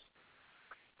telegrams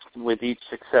with each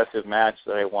successive match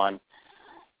that I won.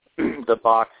 The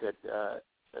box that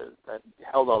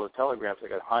held all the telegrams, I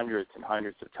got hundreds and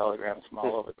hundreds of telegrams from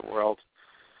all over the world.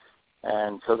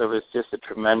 And so there was just a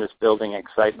tremendous building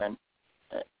excitement.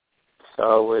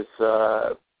 So it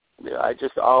was, I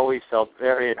just always felt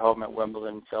very at home at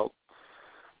Wimbledon, felt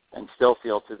and still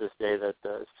feel to this day that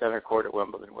the center court at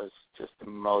Wimbledon was just the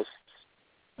most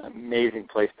amazing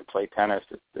place to play tennis.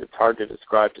 It's hard to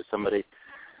describe to somebody.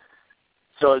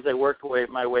 So as I worked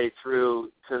my way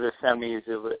through to the semis,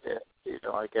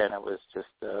 again, it was just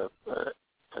an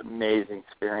amazing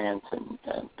experience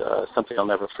and something I'll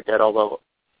never forget, although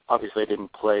obviously I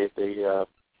didn't play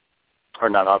or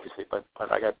not obviously, but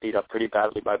I got beat up pretty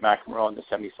badly by McEnroe in the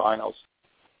semifinals.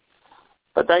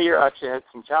 But that year I actually had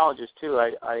some challenges too.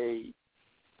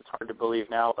 It's hard to believe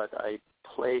now, but I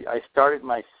started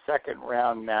my second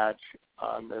round match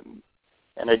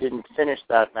and I didn't finish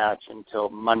that match until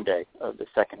Monday of the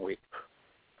second week.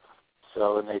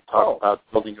 So when they talk about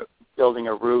building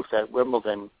a roof at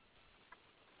Wimbledon,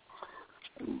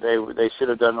 they should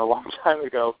have done it a long time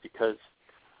ago because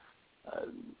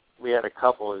we had a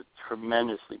couple of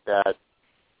tremendously bad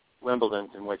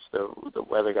Wimbledons in which the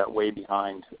weather got way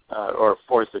behind or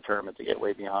forced the tournament to get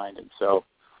way behind. And so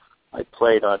I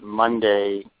played on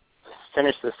Monday,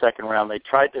 finished the second round. They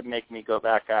tried to make me go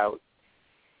back out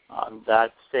on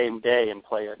that same day and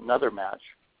play another match,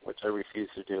 which I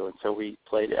refused to do. And so we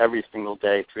played every single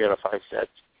day, 3 out of 5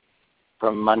 sets,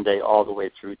 from Monday all the way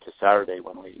through to Saturday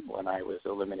when I was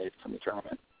eliminated from the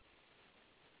tournament.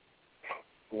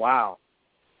 Wow.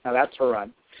 Now that's a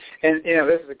run. And,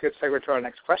 this is a good segue to our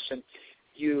next question.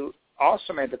 You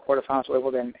also made the quarterfinals at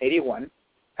Wimbledon in 81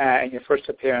 in your first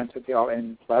appearance at the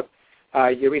All-In Club.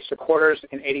 You reached the quarters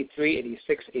in 83,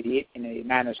 86, 88, and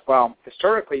 89 as well.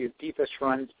 Historically, your deepest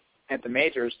runs at the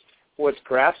majors. Was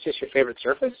grass just your favorite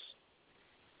surface?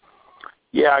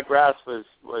 Yeah, grass was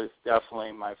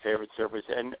definitely my favorite surface.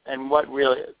 And what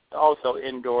really, also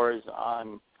indoors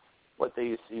on what they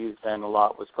used to use then a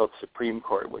lot was called Supreme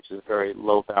Court, which is very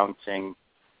low bouncing,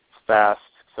 fast.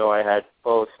 So I had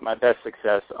both my best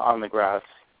success on the grass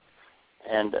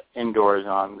and indoors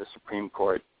on the Supreme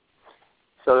Court.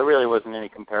 So there really wasn't any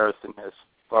comparison as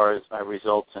far as my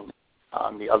results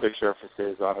on the other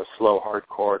surfaces, on a slow hard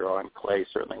court or on clay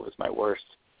certainly was my worst.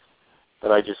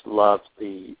 But I just loved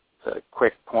the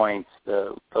quick points,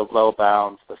 the low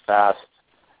bounds, the fast.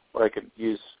 What I could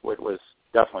use, what was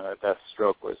definitely my best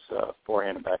stroke was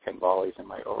forehand and backhand volleys and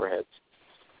my overheads.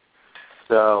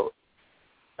 So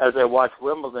as I watch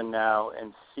Wimbledon now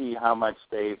and see how much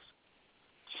they've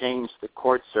changed the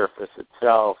court surface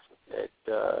itself,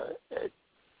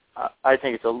 I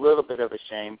think it's a little bit of a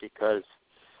shame because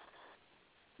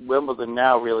Wimbledon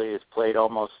now really is played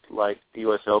almost like the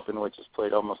U.S. Open, which is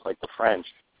played almost like the French.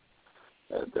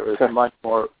 There was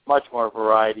much more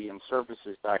variety in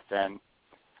surfaces back then,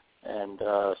 and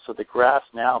so the grass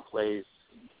now plays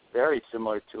very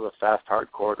similar to a fast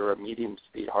hard court or a medium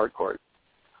speed hard court,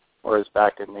 whereas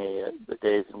back in the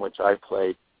days in which I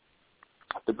played,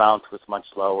 the bounce was much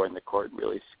lower and the court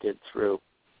really skid through.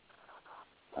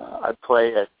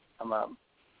 I'm a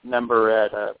member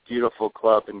at a beautiful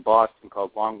club in Boston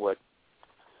called Longwood,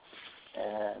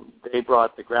 and they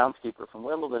brought the groundskeeper from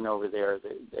Wimbledon over there.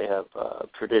 They have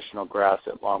traditional grass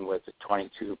at Longwood,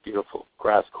 22 beautiful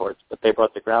grass courts, but they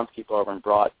brought the groundskeeper over and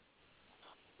brought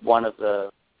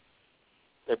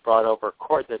they brought over a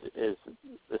court that is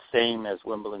the same as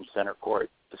Wimbledon center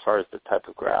court as far as the type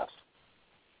of grass.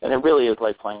 And it really is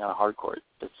like playing on a hard court.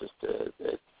 It's just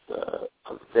a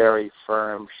very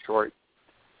firm, short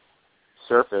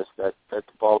surface that the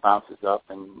ball bounces up,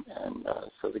 and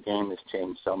so the game has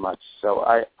changed so much. So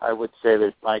I would say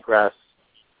that my grass,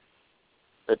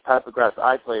 the type of grass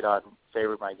I played on,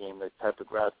 favored my game. The type of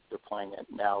grass they're playing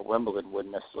at now, Wimbledon,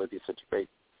 wouldn't necessarily be such a great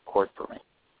court for me.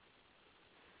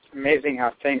 Amazing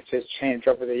how things just changed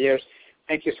over the years.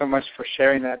 Thank you so much for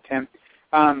sharing that, Tim.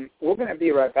 We're going to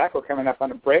be right back. We're coming up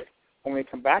on a break. When we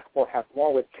come back, we'll have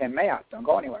more with Tim Mayotte. Don't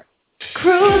go anywhere.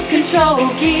 Cruise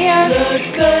control gear.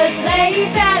 Look good,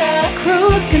 lay better.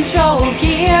 Cruise control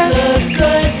gear. Look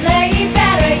good, lay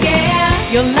better, yeah.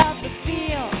 You'll love the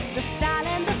feel, the style,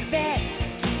 and the fit.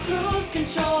 Cruise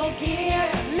control gear.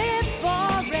 Live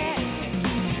for it.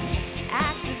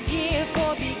 Active gear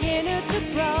for beginner to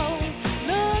pro.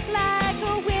 Look like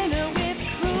a winner with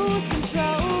cruise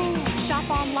control. Shop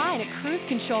online at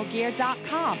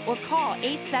cruisecontrolgear.com or call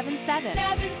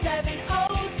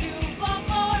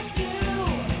 877-770-2442.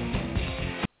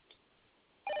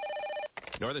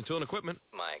 Northern Tool and Equipment.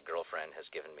 My girlfriend has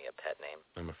given me a pet name.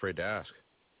 I'm afraid to ask.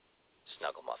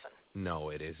 Snuggle Muffin. No,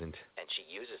 it isn't. And she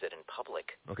uses it in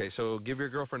public. Okay, so give your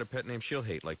girlfriend a pet name she'll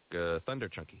hate, like Thunder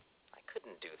Chunky. I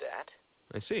couldn't do that.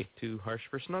 I see. Too harsh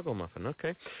for Snuggle Muffin.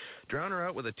 Okay. Drown her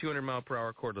out with a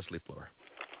 200-mile-per-hour cordless leaf blower.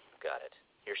 Got it.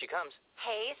 Here she comes.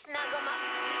 Hey, Snuggle Muffin.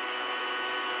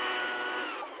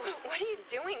 What are you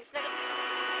doing, Snuggle?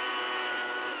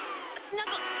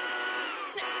 Snuggle.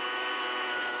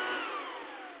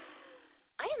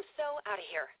 I am so out of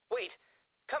here. Wait.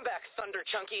 Come back, Thunder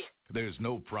Chunky. There's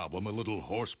no problem a little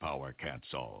horsepower can't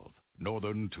solve.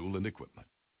 Northern Tool and Equipment.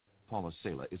 Paula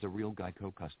Sela is a real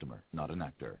Geico customer, not an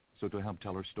actor. So to help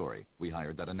tell her story, we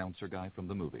hired that announcer guy from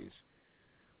the movies.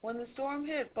 When the storm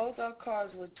hit, both our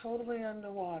cars were totally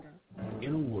underwater.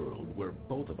 In a world where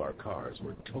both of our cars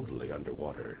were totally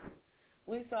underwater,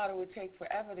 we thought it would take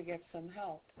forever to get some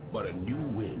help. But a new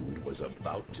wind was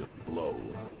about to blow.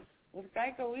 With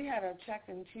Geico, we had our check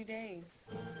in 2 days.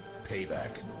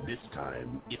 Payback. This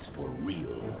time, it's for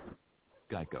real.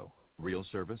 Geico. Real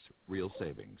service, real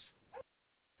savings.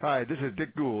 Hi, this is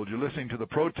Dick Gould. You're listening to the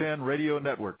ProTenn Radio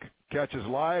Network. Catch us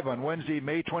live on Wednesday,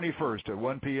 May 21st at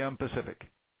 1 p.m. Pacific.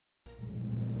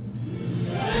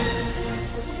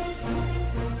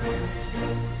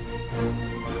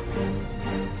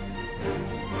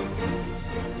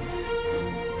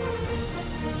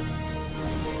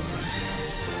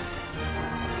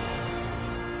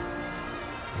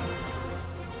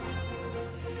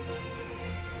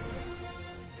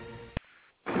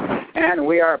 And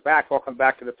we are back. Welcome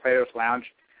back to the Players Lounge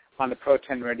on the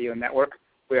ProTenn Radio Network.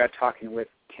 We are talking with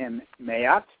Tim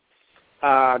Mayotte.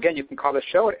 Again, you can call the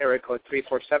show at area code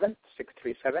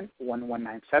 347-637-1197,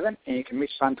 and you can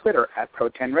reach us on Twitter at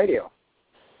ProTenn Radio.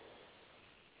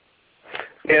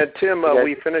 And Tim,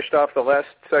 we finished off the last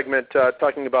segment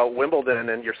talking about Wimbledon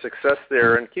and your success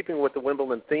there, and keeping with the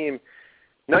Wimbledon theme.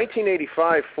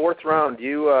 1985, fourth round,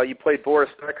 you played Boris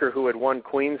Becker, who had won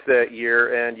Queens that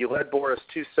year, and you led Boris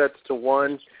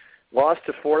 2-1, lost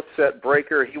to fourth set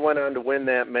breaker. He went on to win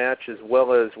that match as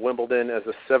well as Wimbledon as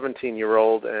a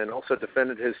 17-year-old and also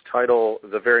defended his title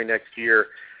the very next year.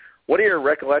 What are your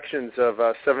recollections of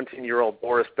 17-year-old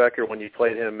Boris Becker when you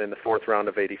played him in the fourth round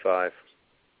of 85?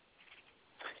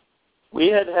 We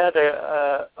had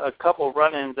a couple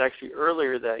run-ins actually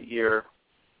earlier that year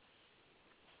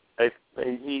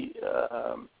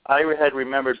I had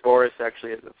remembered Boris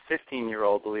actually as a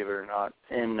 15-year-old, believe it or not.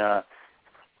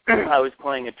 I was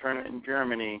playing a tournament in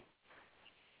Germany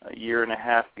a year and a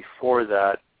half before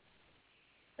that,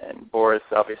 and Boris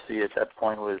obviously at that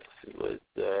point was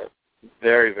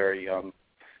very, very young.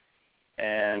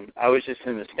 And I was just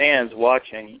in the stands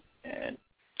watching, and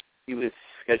he was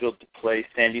scheduled to play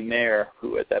Sandy Mayer,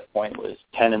 who at that point was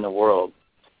 10 in the world.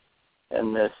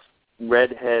 And this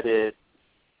red-headed,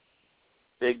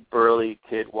 big burly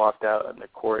kid walked out on the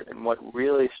court, and what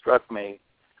really struck me,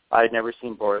 I had never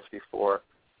seen Boris before,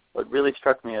 what really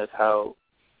struck me is how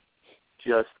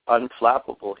just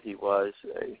unflappable he was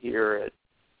here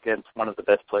against one of the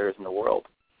best players in the world.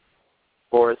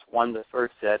 Boris won the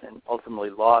first set and ultimately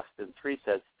lost in 3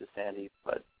 sets to Sandy,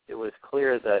 but it was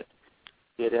clear that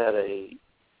he had a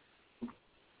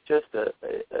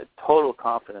total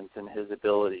confidence in his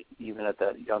ability. Even at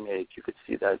that young age, you could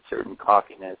see that certain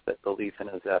cockiness, that belief in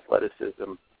his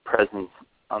athleticism, presence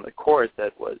on the court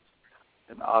that was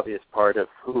an obvious part of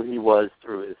who he was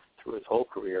through his whole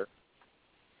career.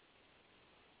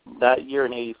 That year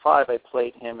in '85, I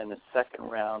played him in the second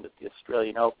round at the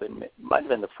Australian Open. It might have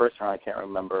been the first round, I can't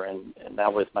remember, and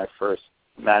that was my first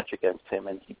match against him,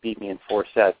 and he beat me in 4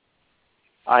 sets.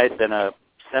 I had been a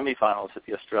semifinals at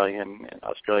the Australian, and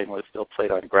Australian was still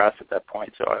played on grass at that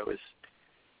point, so I was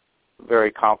very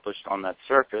accomplished on that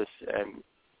surface, and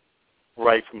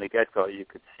right from the get-go, you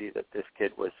could see that this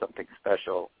kid was something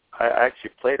special. I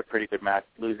actually played a pretty good match,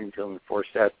 losing to him in 4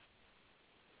 sets,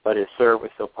 but his serve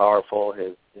was so powerful,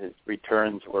 his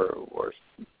returns were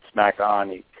smack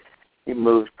on. He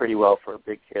moved pretty well for a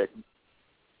big kid.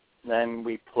 Then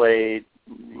we played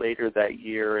later that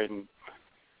year in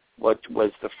what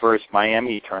was the first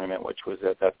Miami tournament, which was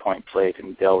at that point played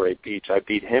in Delray Beach. I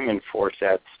beat him in 4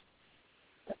 sets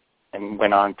and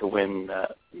went on to win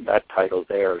that title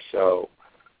there. So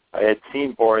I had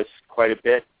seen Boris quite a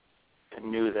bit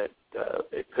and knew that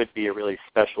it could be a really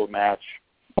special match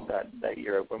that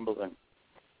year at Wimbledon.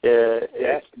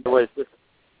 Yes. It was.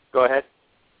 Go ahead.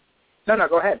 No,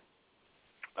 go ahead.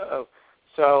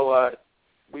 So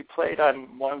we played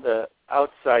on one of the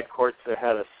outside courts that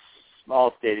had a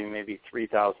small stadium, maybe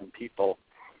 3,000 people.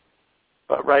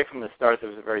 But right from the start, there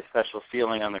was a very special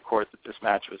feeling on the court that this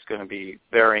match was going to be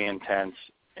very intense.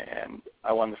 And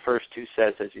I won the first 2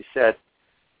 sets, as you said.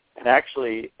 And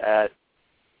actually, I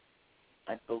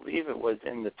believe it was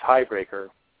in the tiebreaker,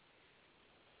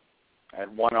 at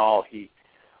 1-1, he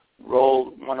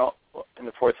rolled in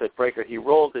the 4-set breaker. He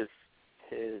rolled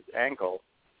his ankle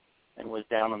and was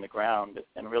down on the ground,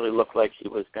 and really looked like he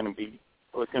was going to be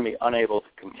unable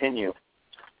to continue.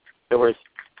 There was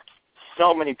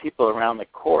so many people around the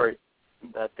court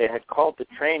that they had called the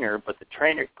trainer, but the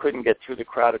trainer couldn't get through the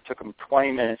crowd. It took him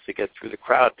 20 minutes to get through the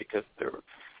crowd because there were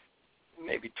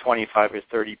maybe 25 or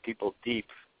 30 people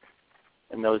deep.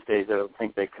 In those days, I don't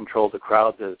think they controlled the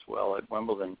crowds as well at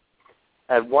Wimbledon.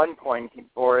 At one point,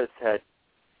 Boris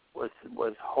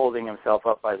was holding himself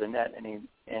up by the net, and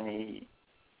he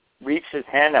reached his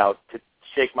hand out to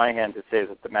shake my hand to say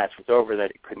that the match was over,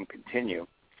 that he couldn't continue.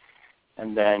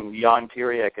 And then Jan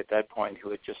Tiriak at that point, who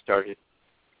had just started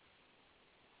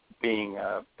being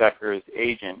Becker's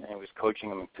agent and was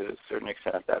coaching him to a certain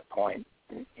extent at that point,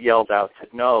 yelled out,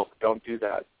 said, "No, don't do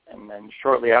that." And then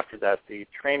shortly after that, the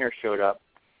trainer showed up,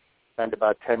 spent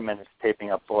about 10 minutes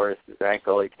taping up Boris's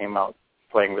ankle. He came out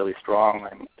playing really strong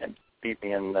and beat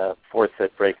me in the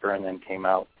 4-set breaker, and then came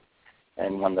out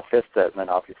and won the 5th set, and then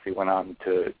obviously went on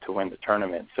to win the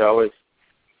tournament. So it was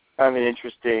kind of an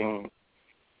interesting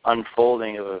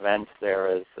unfolding of events there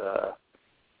as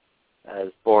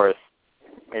Boris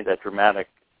made that dramatic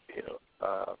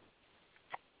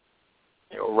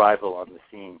arrival on the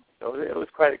scene. So it was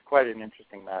quite an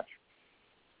interesting match.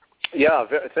 Yeah,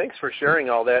 thanks for sharing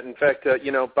all that. In fact,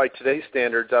 by today's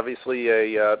standards, obviously,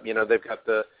 they've got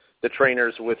the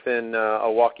trainers within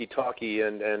a walkie-talkie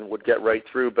and would get right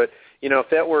through. But, if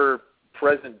that were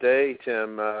present day,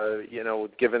 Tim,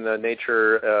 given the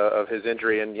nature of his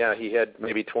injury, and, he had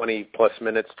maybe 20-plus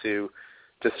minutes to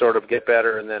sort of get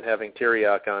better, and then having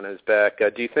Tiriak on his back,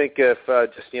 do you think if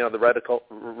the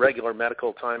regular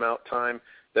medical timeout time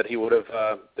that he would have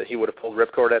pulled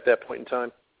ripcord at that point in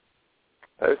time?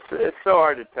 It's so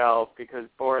hard to tell because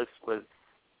Boris was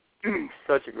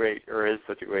such a great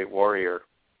warrior.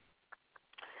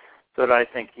 So that I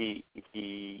think he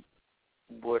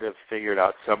would have figured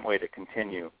out some way to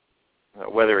continue.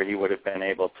 Whether he would have been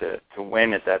able to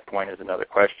win at that point is another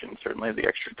question. Certainly the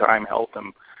extra time helped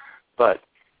him. But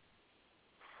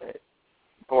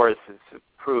Boris has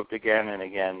proved again and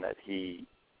again that he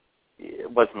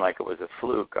it wasn't like it was a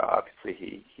fluke.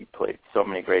 Obviously, he played so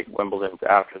many great Wimbledons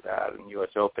after that, and U.S.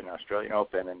 Open, Australian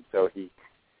Open, and so he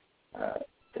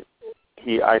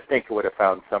I think would have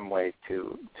found some way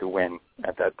to win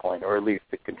at that point, or at least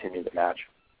to continue the match.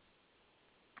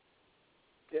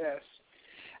 Yes.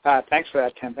 Thanks for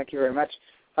that, Tim. Thank you very much.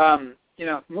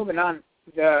 Moving on,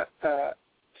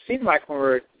 seemed like when we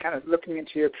were kind of looking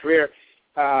into your career,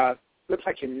 looks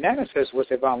like your nemesis was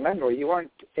Ivan Lendl. You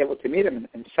weren't able to meet him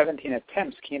in 17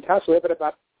 attempts. Can you tell us a little bit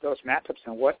about those matchups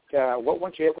and what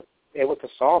weren't you able to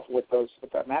solve with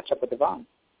that matchup with Ivan?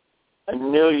 I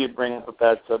knew you'd bring up a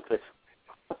bad subject.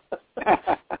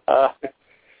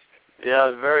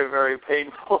 Yeah, very, very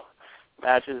painful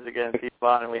matches against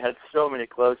Ivan, and we had so many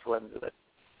close ones that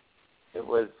it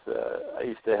was. I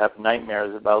used to have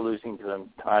nightmares about losing to him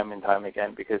time and time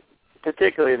again, because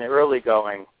particularly in the early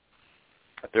going,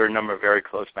 there were a number of very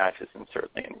close matches, and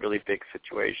certainly in really big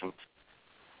situations.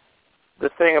 The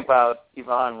thing about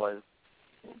Ivan was,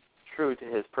 true to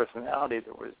his personality,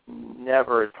 there was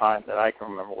never a time that I can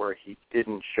remember where he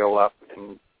didn't show up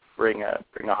and bring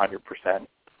 100%.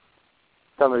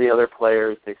 Some of the other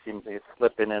players, they seemed to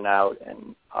slip in and out,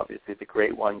 and obviously the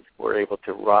great ones were able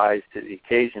to rise to the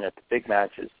occasion at the big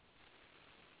matches.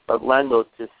 But Lendl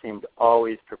just seemed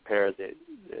always prepared.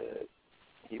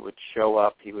 He would show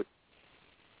up, he would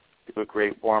do a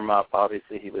great warm-up.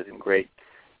 Obviously he was in great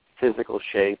physical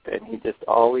shape, and he just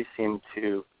always seemed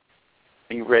to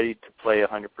be ready to play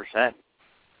 100%.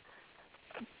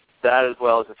 That, as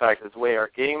well as the fact that the way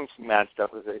our games matched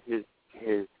up, was that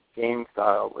his game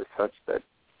style was such that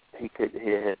he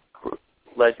hit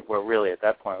really at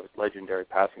that point it was legendary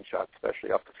passing shots,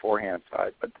 especially off the forehand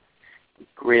side, but he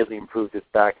greatly improved his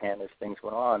backhand as things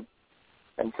went on.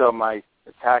 And so my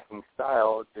attacking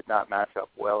style did not match up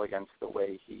well against the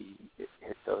way he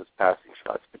hit those passing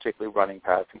shots, particularly running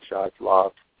passing shots,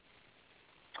 lobs.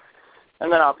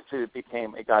 And then obviously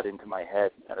it got into my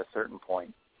head at a certain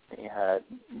point. He had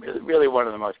really one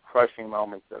of the most crushing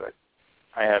moments that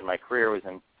I had in my career was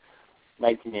in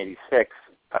 1986.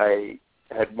 I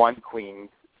had won Queens,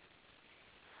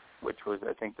 which was,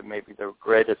 I think, maybe the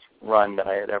greatest run that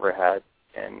I had ever had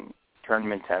in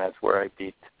tournament tennis, where I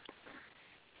beat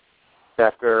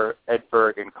Becker,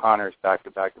 Edberg, and Connors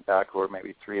back-to-back, who were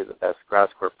maybe three of the best grass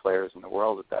court players in the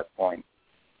world at that point.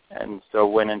 And so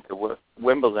went into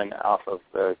Wimbledon off of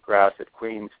the grass at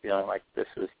Queens, feeling like this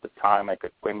was the time I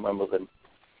could win Wimbledon.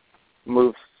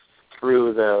 Moved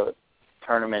through the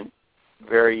tournament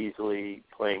very easily,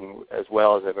 playing as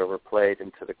well as I've ever played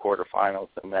into the quarterfinals,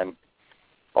 and then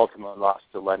ultimately lost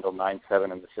to Lendl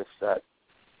 9-7 in the fifth set.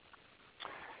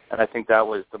 And I think that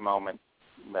was the moment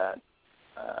that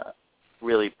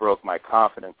really broke my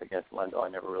confidence against Lendl. I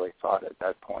never really thought at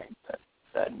that point that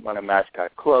when a match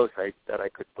got close, that I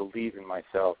could believe in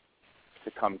myself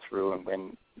to come through and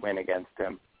win against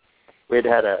him. We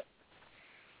had a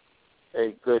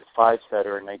good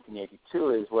five-setter in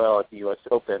 1982 as well at the U.S.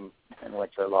 Open, in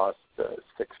which I lost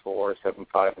 6-4,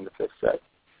 7-5 in the fifth set.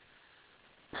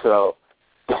 So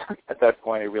at that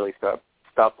point, I really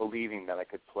stopped believing that I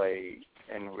could play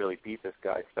and really beat this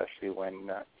guy, especially when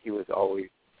he was always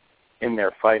in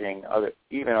there fighting.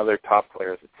 Even other top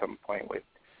players at some point would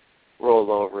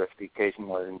roll over if the occasion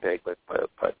wasn't big, but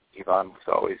Ivan was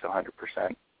always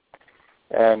 100%.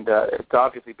 And it's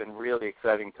obviously been really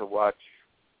exciting to watch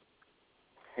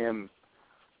him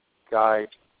guide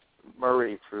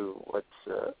Murray through what's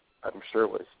I'm sure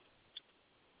was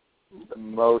the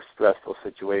most stressful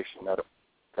situation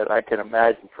that I can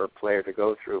imagine for a player to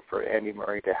go through, for Andy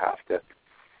Murray to have to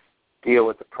deal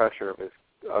with the pressure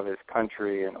of his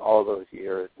country and all those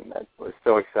years. And that was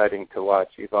so exciting to watch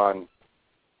Ivan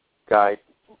guide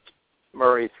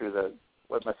Murray through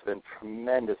what must have been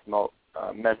tremendous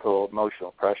mental,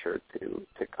 emotional pressure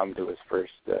to come to his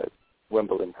first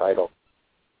Wimbledon title.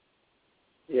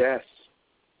 Yes.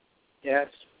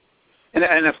 And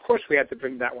of course we had to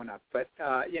bring that one up, but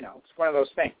it's one of those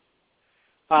things.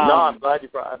 No, I'm glad you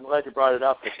brought it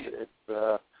up.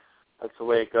 That's the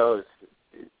way it goes.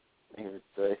 He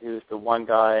was the one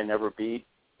guy I never beat,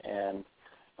 and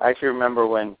I actually remember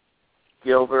when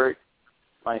Gilbert,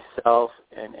 myself,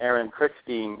 and Aaron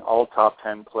Krickstein, all top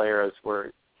 10 players,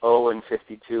 were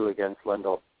 0-52 against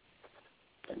Lendl.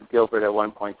 And Gilbert at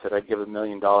one point said, "I'd give $1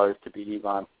 million to beat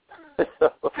Ivan."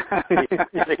 So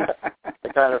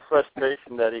the kind of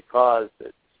frustration that he caused,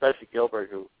 especially Gilbert,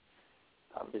 who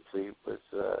obviously was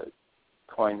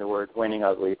coined the word winning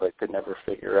ugly, but could never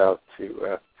figure out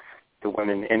to win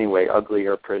in any way, ugly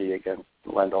or pretty, against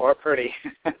Lendl. Or pretty.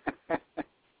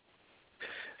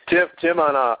 Tim,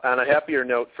 on a happier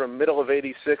note, from middle of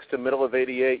 '86 to middle of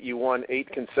 '88, you won 8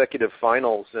 consecutive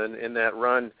finals, and in that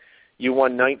run, you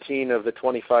won 19 of the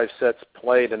 25 sets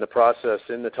played in the process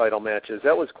in the title matches.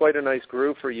 That was quite a nice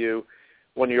groove for you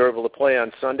when you were able to play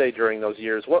on Sunday during those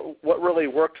years. What really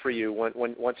worked for you when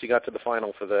once you got to the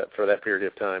final for that period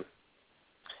of time?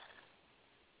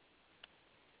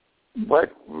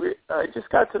 I just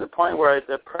got to the point where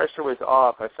the pressure was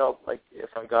off. I felt like if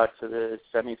I got to the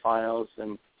semifinals,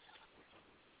 and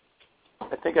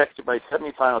I think actually my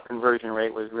semifinal conversion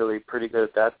rate was really pretty good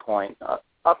at that point.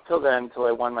 Up till then, until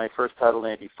I won my first title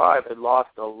in '85, I'd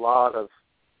lost a lot of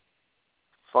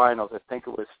finals. I think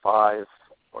it was 5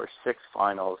 or 6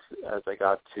 finals as I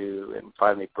got to and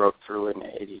finally broke through in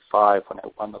 '85 when I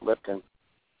won the Lipton.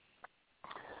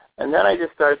 And then I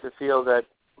just started to feel that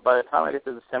by the time I get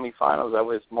to the semifinals, I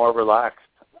was more relaxed.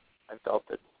 I felt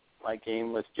that my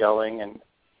game was gelling, and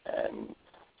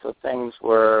so things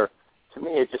were, to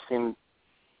me, it just seemed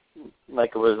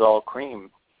like it was all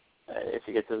cream. If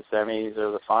you get to the semis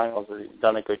or the finals, you've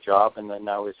done a good job, and then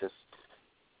I was just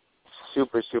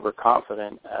super, super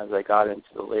confident as I got into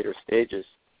the later stages.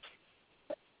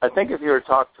 I think if you were to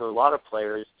talk to a lot of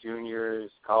players,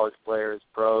 juniors, college players,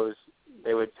 pros,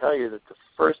 they would tell you that the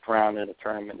first round in a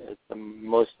tournament is the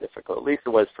most difficult. At least it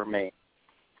was for me.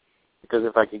 Because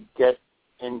if I could get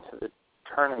into the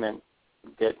tournament,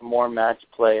 get more match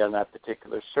play on that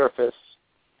particular surface,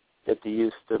 get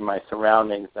used to my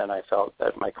surroundings, then I felt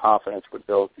that my confidence would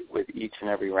build with each and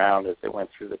every round as they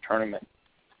went through the tournament.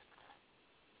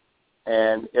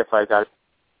 And if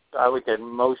I would get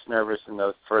most nervous in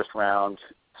those first rounds,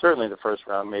 certainly the first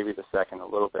round, maybe the second a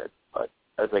little bit, but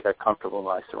as I got comfortable in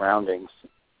my surroundings,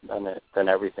 then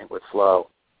everything would flow.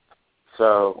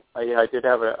 So I did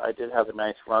have a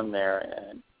nice run there,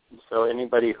 and so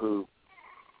anybody who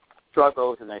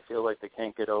struggles and they feel like they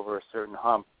can't get over a certain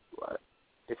hump,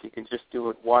 if you can just do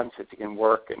it once, if you can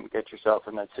work and get yourself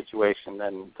in that situation,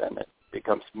 then it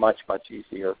becomes much, much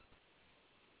easier.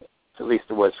 At least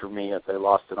it was for me as I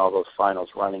lost in all those finals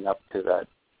running up to that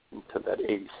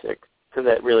 86, to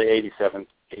that really 87,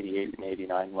 88, and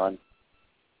 89 run.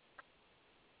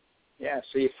 Yeah,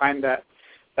 so you find that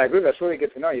groove. That's really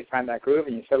good to know. You find that groove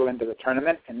and you settle into the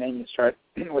tournament, and then you start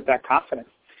with that confidence.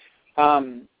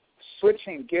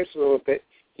 Switching gears a little bit,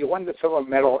 you won the silver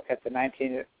medal at the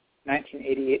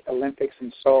 1988 Olympics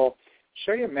in Seoul.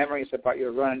 Share your memories about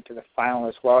your run to the final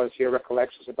as well as your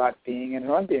recollections about being an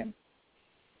Olympian.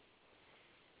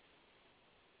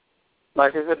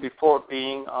 Like I said before,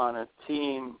 being on a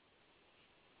team,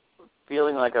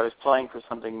 feeling like I was playing for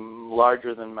something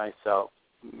larger than myself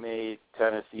made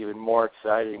tennis even more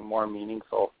exciting, more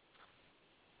meaningful.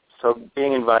 So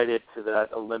being invited to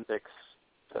that Olympics,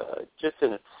 just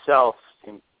in itself,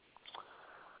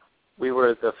 we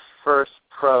were the first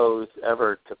pros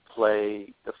ever to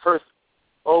play, the first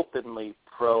openly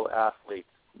pro athletes,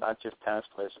 not just tennis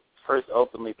players, first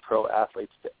openly pro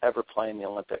athletes to ever play in the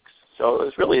Olympics. So it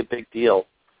was really a big deal.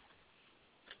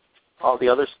 All the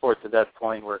other sports at that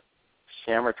point were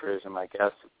amateurism, I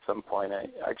guess, at some point.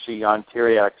 Actually, Jan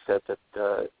Tiriak said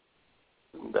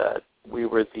that we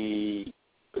were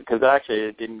because actually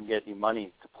it didn't get any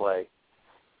money to play,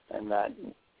 and that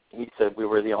he said we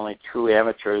were the only true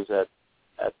amateurs at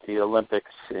the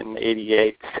Olympics in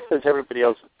 '88 because everybody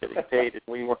else was getting paid and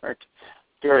we weren't.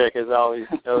 Tiriak, as always,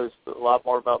 knows a lot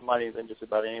more about money than just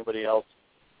about anybody else.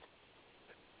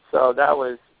 So it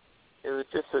was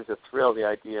just as a thrill, the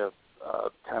idea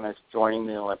of tennis joining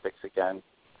the Olympics again.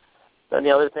 Then the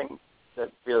other thing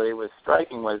that really was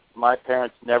striking was my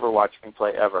parents never watched me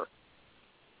play ever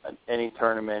at any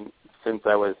tournament since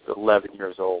I was 11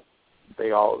 years old.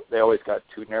 They always got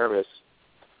too nervous.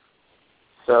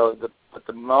 So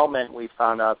the moment we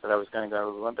found out that I was going to go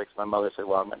to the Olympics, my mother said,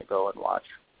 "Well, I'm going to go and watch."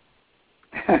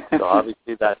 So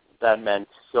obviously that meant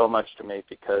so much to me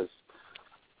because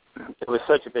it was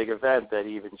such a big event that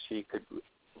even she could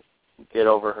get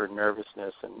over her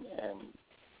nervousness and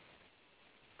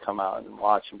come out and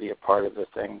watch and be a part of the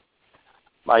thing.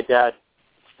 My dad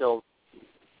still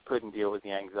couldn't deal with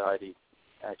the anxiety.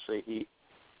 Actually,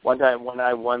 one time when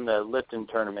I won the Lipton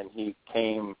tournament, he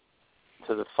came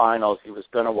to the finals. He was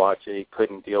going to watch it. He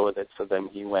couldn't deal with it, so then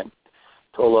he went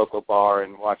to a local bar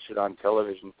and watched it on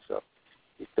television. So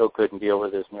he still couldn't deal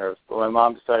with his nerves. But my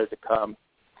mom decided to come.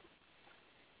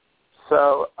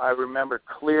 So I remember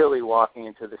clearly walking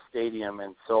into the stadium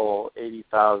in Seoul,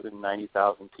 80,000,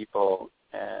 90,000 people,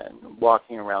 and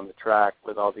walking around the track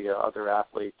with all the other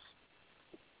athletes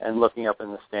and looking up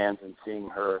in the stands and seeing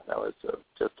her. That was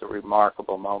just a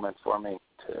remarkable moment for me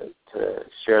to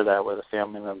share that with a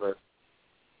family member.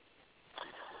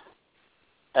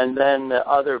 And then the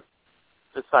other,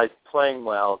 besides playing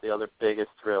well, the other biggest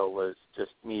thrill was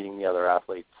just meeting the other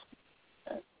athletes,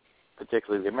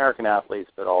 particularly the American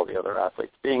athletes, but all the other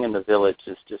athletes. Being in the village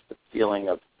is just a feeling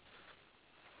of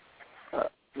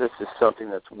this is something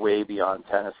that's way beyond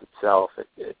tennis itself.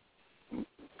 It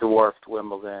dwarfed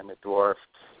Wimbledon. It dwarfed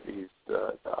these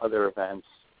the other events.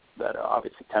 That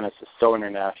obviously tennis is so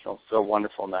international, so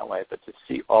wonderful in that way. But to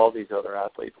see all these other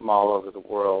athletes from all over the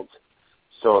world,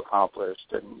 so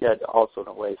accomplished, and yet also in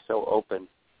a way so open,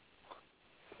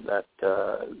 that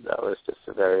was just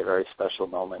a very, very special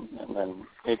moment. And then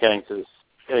getting to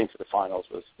the finals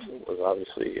was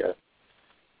obviously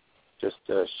just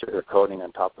sugarcoating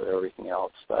on top of everything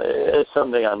else. But it's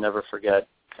something I'll never forget,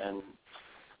 and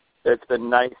it's been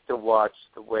nice to watch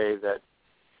the way that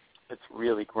it's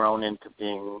really grown into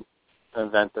being an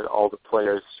event that all the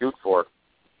players shoot for.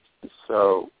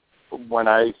 So when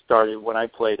I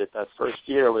played it that first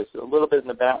year, it was a little bit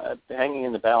hanging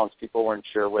in the balance. People weren't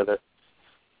sure whether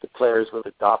the players would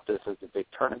adopt this as a big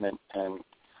tournament, and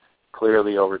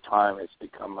clearly over time it's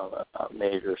become a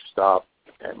major stop,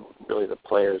 and really the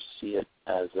players see it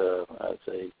as a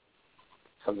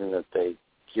something that they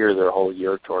gear their whole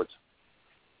year towards.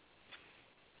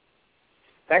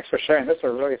 Thanks for sharing. This is a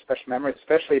really special memory,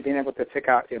 especially being able to pick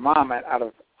out your mom out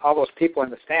of all those people in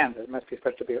the stands. It must be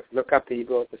special to look up to you,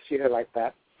 to see her like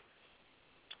that.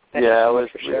 Thank you so much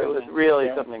for sharing. It was really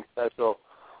something special.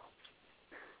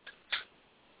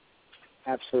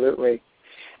 Absolutely.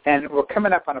 And we're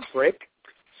coming up on a break,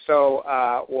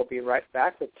 so we'll be right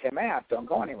back with Tim Mayotte. Don't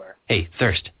go anywhere. Hey,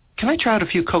 Thirst, can I try out a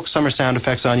few Coke Summer sound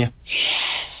effects on you?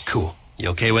 Cool. You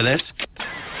okay with this?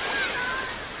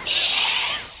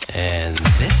 And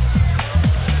this.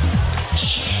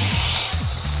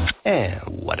 And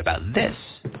what about this?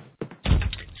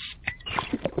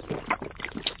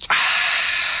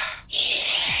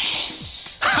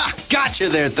 Ha! Gotcha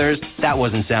there, Thirst. That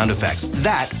wasn't sound effects.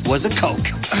 That was a Coke.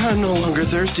 I'm no longer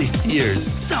thirsty. You're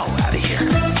so out of here.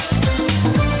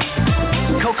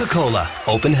 Coca-Cola.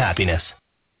 Open happiness.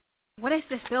 What is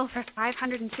this bill for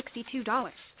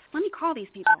 $562? Let me call these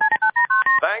people.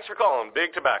 Thanks for calling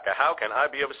Big Tobacco. How can I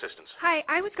be of assistance? Hi,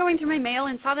 I was going through my mail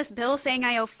and saw this bill saying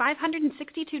I owe $562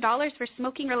 for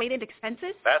smoking-related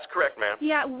expenses. That's correct, ma'am.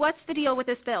 Yeah, what's the deal with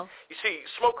this bill? You see,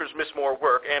 smokers miss more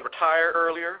work and retire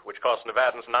earlier, which costs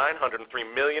Nevadans $903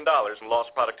 million in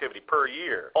lost productivity per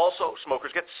year. Also,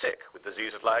 smokers get sick with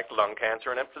diseases like lung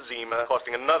cancer and emphysema,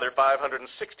 costing another $565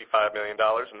 million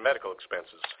in medical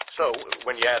expenses. So,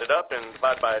 when you add it up and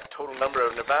divide by a total number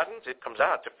of Nevadans, it comes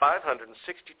out to $562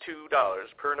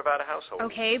 per Nevada household.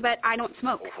 Okay, but I don't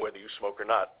smoke. Whether you smoke or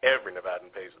not, every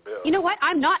Nevadan pays the bill. You know what?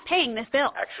 I'm not paying this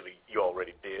bill. Actually, you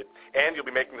already did. And you'll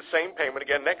be making the same payment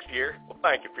again next year. Well,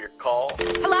 thank you for your call.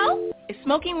 Hello? Is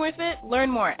smoking worth it? Learn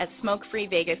more at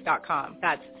smokefreevegas.com.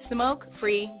 That's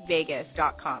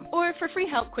smokefreevegas.com. Or for free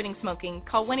help quitting smoking,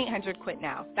 call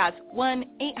 1-800-QUIT-NOW. That's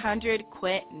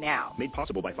 1-800-QUIT-NOW. Made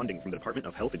possible by funding from the Department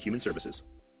of Health and Human Services.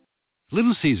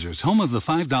 Little Caesars, home of the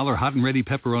 $5 hot and ready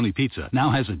pepperoni pizza, now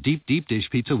has a deep, deep dish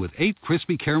pizza with 8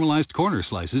 crispy caramelized corner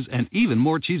slices and even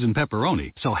more cheese and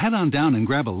pepperoni. So head on down and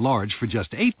grab a large for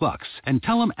just $8 and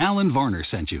tell them Alan Varner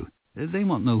sent you. They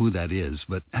won't know who that is,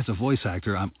 but as a voice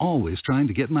actor, I'm always trying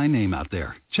to get my name out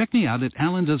there. Check me out at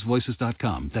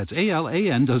alandoesvoices.com. That's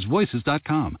ALAN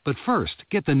doesvoices.com. But first,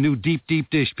 get the new deep, deep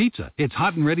dish pizza. It's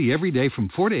hot and ready every day from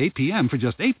 4 to 8 p.m. for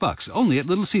just $8, only at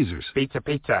Little Caesars. Pizza.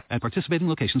 At participating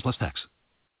locations plus tax.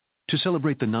 To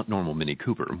celebrate the not normal Mini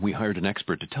Cooper, we hired an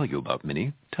expert to tell you about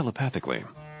Mini telepathically.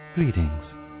 Greetings.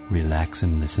 Relax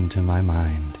and listen to my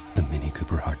mind. The Mini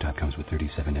Cooper hardtop comes with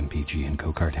 37 mpg and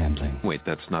go-kart handling. Wait,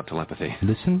 that's not telepathy.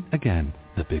 Listen again.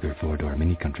 The bigger 4-door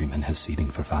Mini Countryman has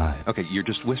seating for 5. Okay, you're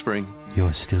just whispering.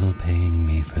 You're still paying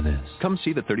me for this. Come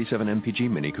see the 37 mpg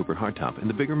Mini Cooper hardtop and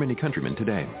the bigger Mini Countryman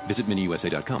today. Visit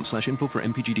miniusa.com/info for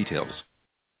MPG details.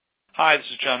 Hi, this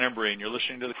is John Embry, and you're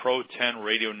listening to the ProTenn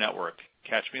Radio Network.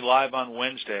 Catch me live on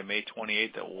Wednesday, May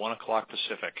 28th at 1 o'clock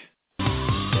Pacific.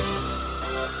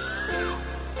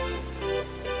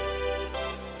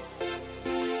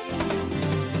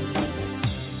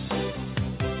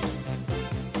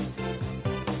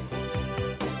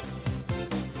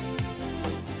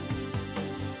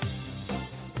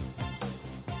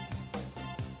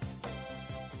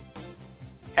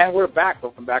 And we're back.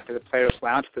 Welcome back to the Players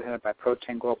Lounge, presented by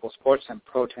ProTenn Global Sports and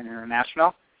ProTenn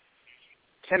International.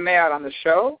 Tim Mayotte on the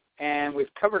show, and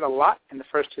we've covered a lot in the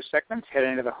first 2 segments, heading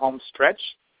into the home stretch.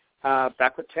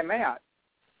 Back with Tim Mayotte.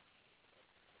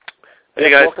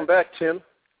 Hey, guys. Welcome back, Tim.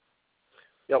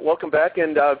 Yeah, welcome back.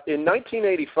 And in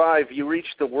 1985, you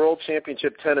reached the World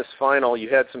Championship Tennis Final. You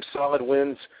had some solid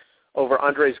wins over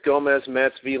Andres Gomez,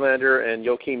 Mats Wilander, and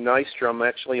Joachim Nystrom.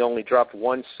 Actually only dropped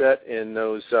one set in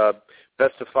those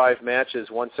best-of-5 matches,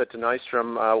 one set to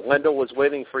Nystrom. Lendl was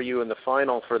waiting for you in the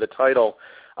final for the title.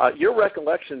 Your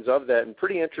recollections of that, and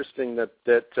pretty interesting that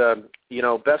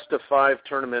best-of-5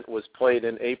 tournament was played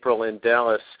in April in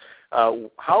Dallas.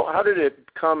 How did it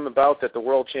come about that the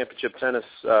World Championship Tennis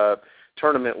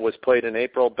tournament was played in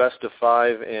April,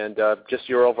 best-of-5, and just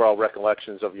your overall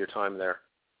recollections of your time there?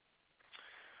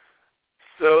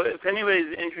 So if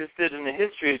anybody's interested in the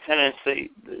history of tennis,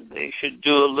 they should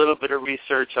do a little bit of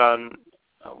research on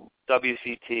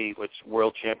WCT, which is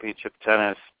World Championship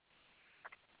Tennis,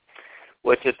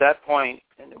 which at that point,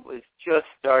 and it was just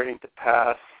starting to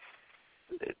pass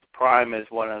its prime as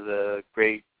one of the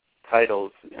great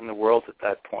titles in the world at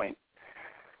that point.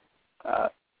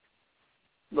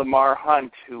 Lamar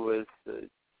Hunt, who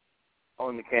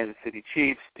owned the Kansas City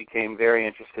Chiefs, became very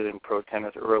interested in pro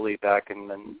tennis early back in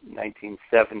the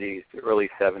 1970s, early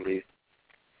 70s.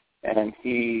 And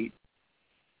he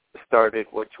started,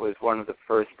 which was one of the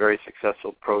first very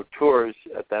successful pro tours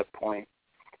at that point,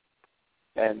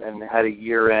 and had a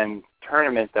year-end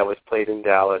tournament that was played in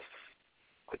Dallas,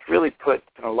 which really put,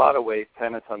 in a lot of ways,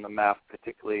 tennis on the map,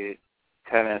 particularly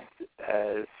tennis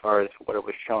as far as what it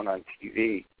was shown on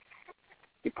TV.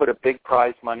 He put a big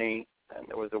prize money, and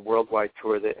there was a worldwide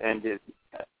tour that ended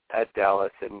at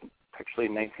Dallas. And actually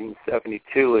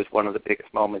 1972 is one of the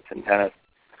biggest moments in tennis,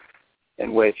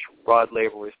 in which Rod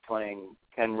Laver was playing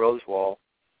Ken Rosewall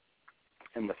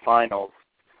in the finals,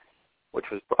 which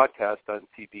was broadcast on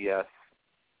CBS.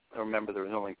 I remember there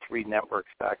was only 3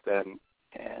 networks back then,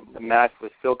 and the match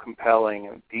was so compelling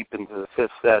and deep into the 5th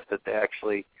set that they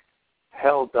actually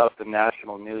held up the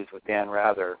national news with Dan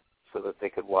Rather so that they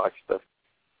could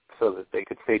so that they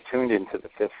could stay tuned into the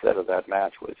 5th set of that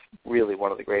match. Was really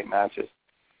one of the great matches.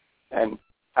 And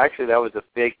actually that was a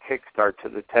big kickstart to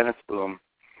the tennis boom,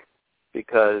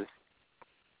 because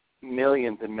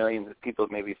millions and millions of people,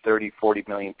 maybe 30, 40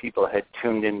 million people, had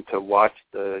tuned in to watch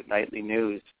the nightly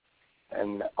news,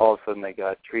 and all of a sudden they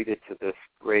got treated to this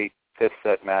great 5th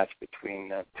set match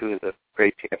between 2 of the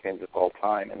great champions of all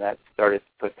time, and that started to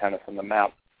put tennis on the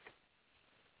map.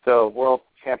 So World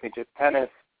Championship Tennis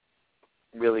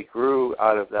really grew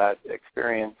out of that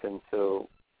experience, and so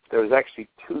there was actually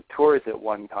 2 tours at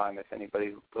one time. If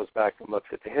anybody goes back and looks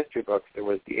at the history books, there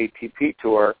was the ATP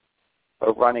tour,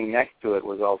 but running next to it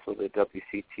was also the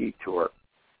WCT tour.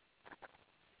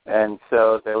 And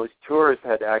so those tours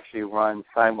had actually run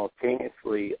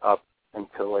simultaneously up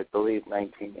until, I believe,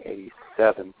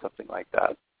 1987, something like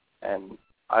that. And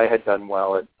I had done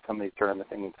well at some of these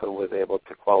tournaments until was able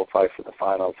to qualify for the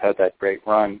finals, had that great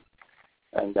run,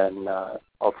 and then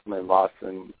ultimately lost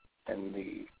in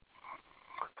the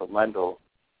Lendl.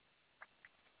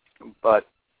 But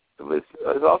it was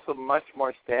also much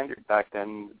more standard back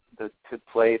then to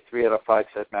play 3 out of 5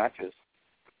 set matches.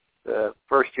 The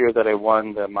first year that I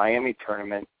won the Miami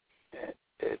tournament,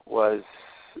 it was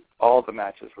all the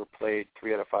matches were played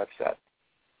 3 out of 5 sets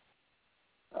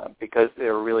because they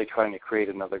were really trying to create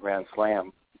another Grand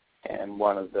Slam. And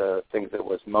one of the things that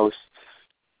was most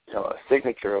a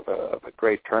signature of a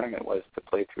great tournament was to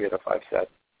play 3 out of 5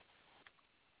 sets.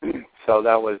 So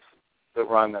that was the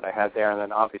run that I had there. And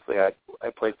then obviously I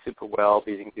played super well.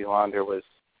 Beating Wilander was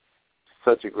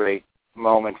such a great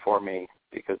moment for me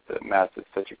because Mats is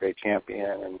such a great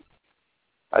champion. And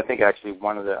I think actually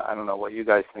I don't know what you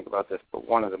guys think about this, but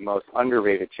one of the most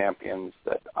underrated champions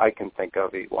that I can think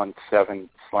of. He won 7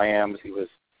 slams. He was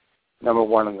number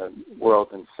 1 in the world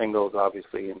in singles,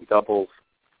 obviously, in doubles.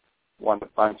 Won a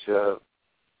bunch of,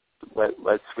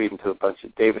 led Sweden to a bunch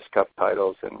of Davis Cup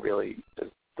titles, and really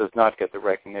does not get the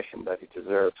recognition that he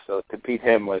deserves. So to beat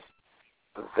him was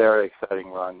a very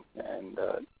exciting run, and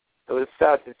it was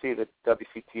sad to see that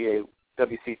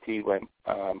WCT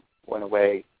went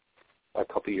away a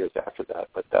couple of years after that,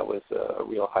 but that was a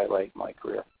real highlight in my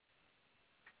career.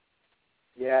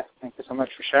 Yeah, thank you so much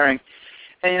for sharing.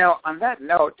 And, on that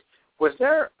note, was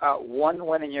there one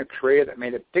win in your career that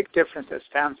made a big difference that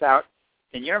stands out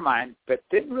in your mind but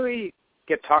didn't really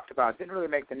get talked about, didn't really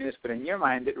make the news, but in your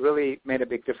mind it really made a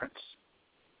big difference?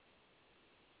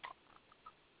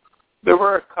 There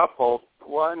were a couple.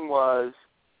 One was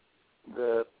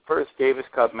the first Davis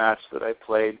Cup match that I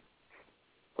played,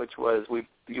 which was the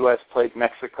U.S. played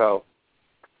Mexico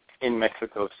in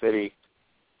Mexico City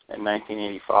in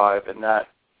 1985, and that,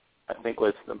 I think,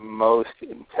 was the most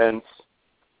intense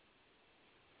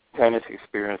tennis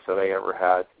experience that I ever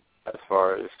had as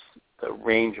far as the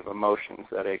range of emotions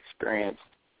that I experienced.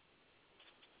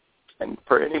 And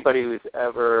for anybody who's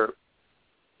ever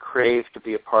craved to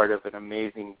be a part of an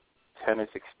amazing tennis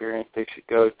experience, they should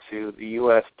go to the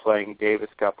U.S. playing Davis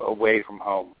Cup away from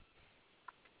home.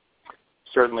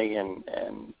 Certainly in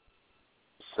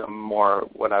some more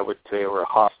what I would say were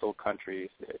hostile countries,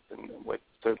 and what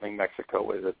certainly Mexico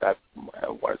was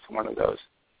was one of those.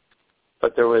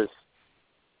 But there was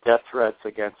death threats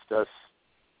against us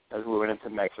as we went into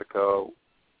Mexico.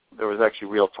 There was actually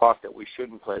real talk that we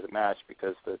shouldn't play the match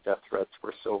because the death threats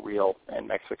were so real in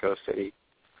Mexico City.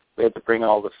 We had to bring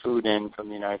all the food in from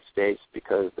the United States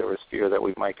because there was fear that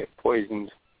we might get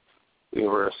poisoned. We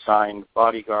were assigned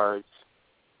bodyguards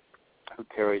who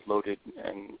carried loaded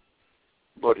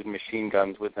machine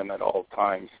guns with them at all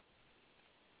times.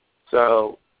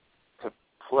 So to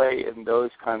play in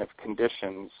those kind of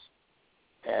conditions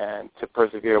and to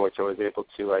persevere, which I was able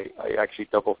to, I actually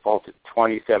double faulted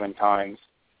 27 times.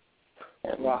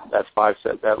 And wow.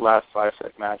 That last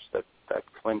 5-set match that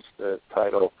clinched the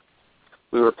title,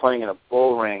 we were playing in a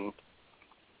bull ring.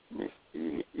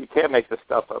 You can't make this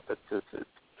stuff up. It's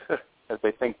as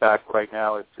I think back right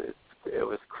now, it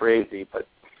was crazy. But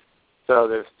so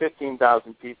there's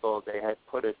 15,000 people. They had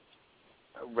put a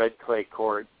red clay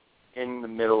court in the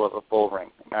middle of a bull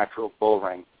ring, an actual bull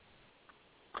ring.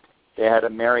 They had a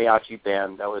mariachi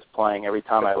band that was playing. Every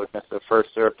time I would miss the first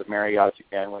serve, the mariachi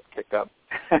band would kick up.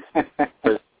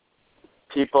 There's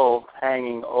people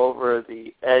hanging over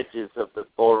the edges of the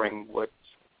bull ring, which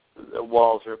the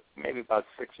walls are maybe about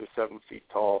 6 or 7 feet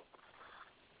tall,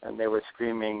 and they were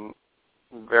screaming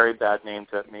very bad names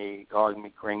at me, calling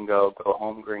me gringo, go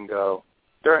home gringo,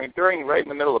 during right in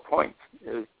the middle of points.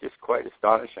 It was just quite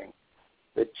astonishing.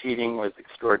 The cheating was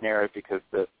extraordinary because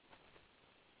the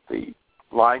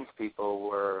lines people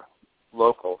were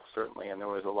local, certainly, and there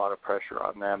was a lot of pressure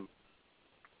on them.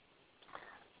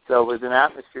 So it was an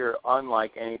atmosphere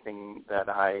unlike anything that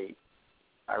I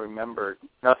remember.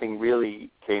 Nothing really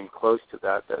came close to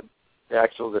that.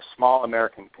 The small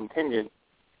American contingent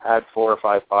had 4 or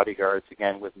 5 bodyguards,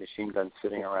 again, with machine guns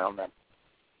sitting around them.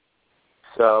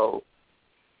 So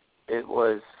it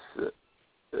was,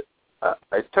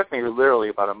 it took me literally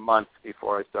about a month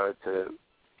before I started to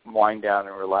wind down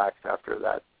and relax after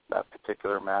that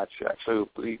particular match. Actually,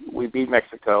 we beat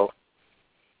Mexico,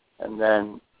 and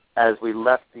then as we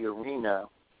left the arena,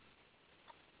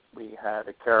 we had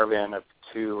a caravan of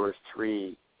 2 or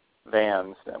 3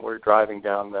 vans, and we're driving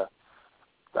down the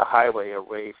highway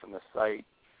away from the site.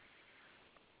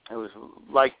 It was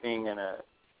like being in a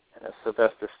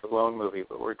Sylvester Stallone movie,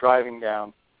 but we're driving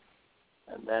down,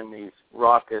 and then these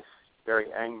raucous, very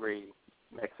angry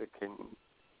Mexican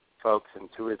folks in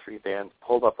 2 or 3 vans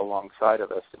pulled up alongside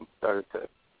of us and started to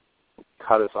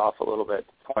cut us off a little bit. At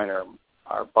the point,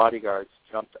 our bodyguards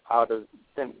jumped out of,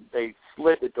 then they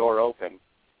slid the door open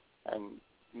and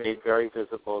made very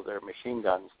visible their machine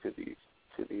guns to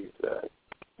these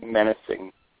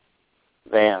menacing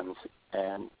vans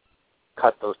and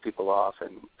cut those people off,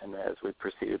 and as we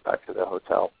proceeded back to the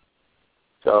hotel.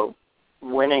 So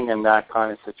winning in that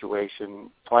kind of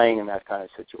situation, playing in that kind of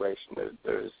situation,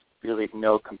 there's really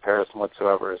no comparison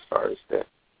whatsoever as far as the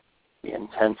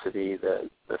intensity, the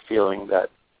feeling that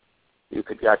you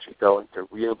could actually go into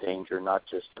real danger, not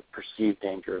just the perceived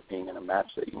danger of being in a match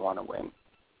that you want to win.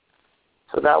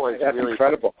 So that was really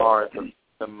incredible. Far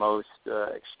the most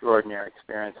extraordinary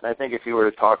experience. And I think if you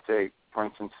were to talk to, for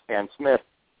instance, Stan Smith,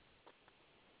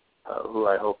 who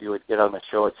I hope you would get on the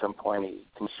show at some point, he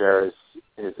can share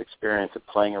his experience of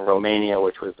playing in Romania,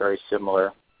 which was very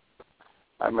similar.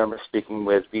 I remember speaking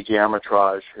with Vijay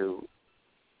Amritraj, who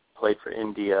played for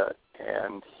India,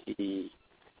 and he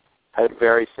had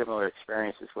very similar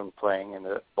experiences when playing in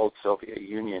the old Soviet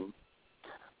Union,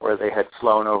 where they had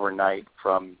flown overnight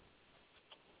from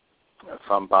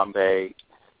Bombay.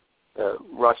 The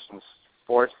Russians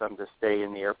forced them to stay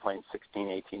in the airplane 16,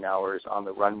 18 hours on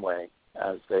the runway,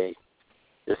 as they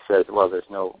just said, well, there's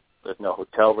no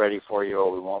hotel ready for you,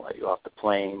 or we won't let you off the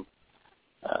plane.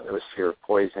 There was fear of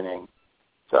poisoning.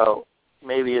 So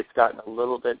maybe it's gotten a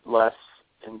little bit less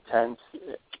intense,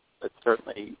 but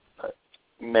certainly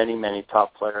many, many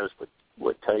top players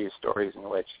would tell you stories in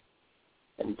which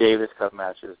in Davis Cup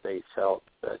matches they felt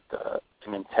that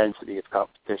an intensity of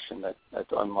competition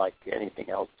that's unlike anything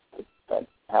else that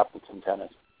happens in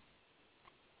tennis.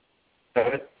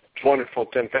 It's wonderful,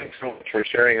 Tim. Thanks so much for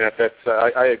sharing that.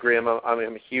 I agree. I'm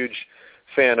a huge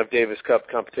fan of Davis Cup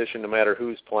competition, no matter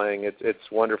who's playing.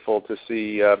 It's wonderful to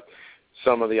see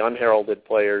some of the unheralded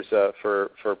players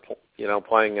for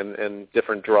playing in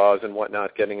different draws and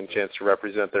whatnot, getting a chance to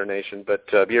represent their nation. But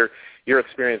your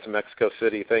experience in Mexico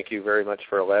City, thank you very much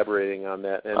for elaborating on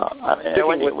that. And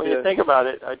when you think about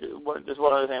it, just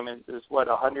one other thing. There's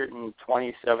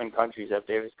 127 countries have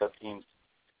Davis Cup teams.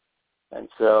 And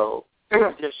so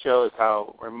it just shows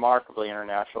how remarkably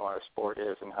international our sport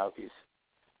is and how these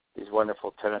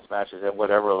wonderful tennis matches at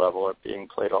whatever level are being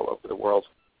played all over the world.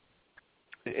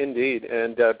 Indeed.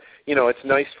 And, it's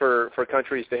nice for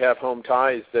countries to have home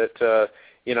ties that,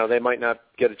 they might not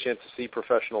get a chance to see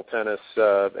professional tennis,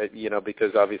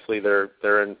 because obviously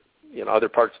they're in, other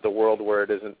parts of the world where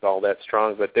it isn't all that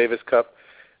strong. But Davis Cup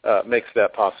makes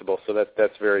that possible, so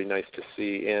that's very nice to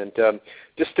see. And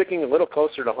just sticking a little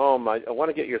closer to home, I want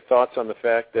to get your thoughts on the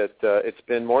fact that it's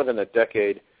been more than a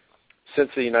decade since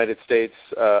the United States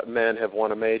men have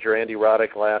won a major. Andy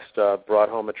Roddick last brought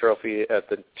home a trophy at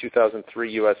the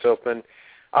 2003 U.S. Open.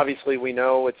 Obviously, we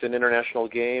know it's an international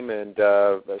game, and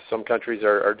some countries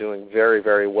are doing very,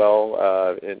 very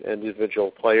well in individual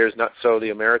players, not so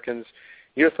the Americans.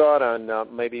 Your thought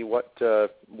on maybe what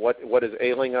is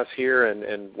ailing us here,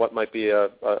 and what might be a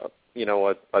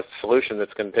solution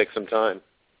that's going to take some time?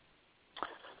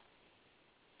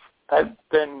 I've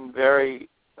been very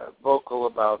vocal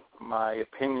about my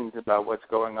opinions about what's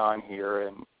going on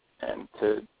here, and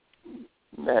to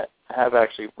have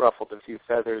actually ruffled a few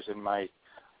feathers in my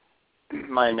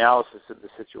analysis of the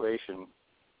situation.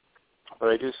 But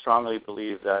I do strongly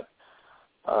believe that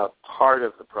part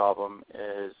of the problem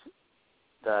is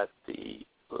that the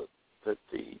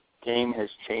game has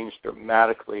changed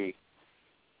dramatically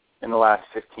in the last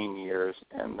 15 years,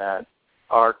 and that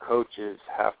our coaches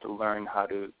have to learn how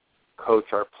to coach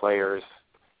our players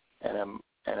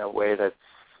in a way that's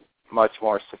much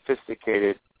more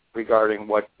sophisticated regarding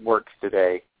what works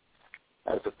today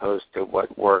as opposed to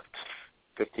what worked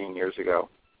 15 years ago.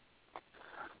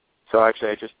 So actually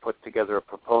I just put together a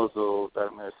proposal that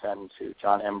I'm going to send to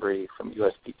John Embry from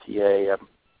USPTA.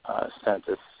 Sent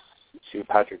this to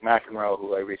Patrick McEnroe,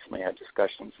 who I recently had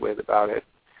discussions with about it.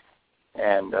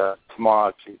 And tomorrow,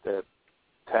 actually, the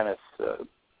tennis,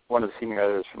 one of the senior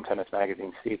editors from Tennis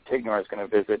Magazine, Steve Tignor, is going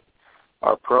to visit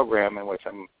our program, in which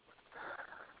I'm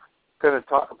going to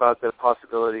talk about the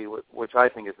possibility, which I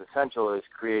think is essential, is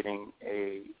creating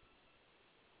a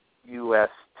U.S.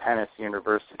 tennis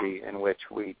university in which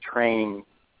we train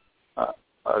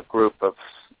a group of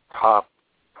top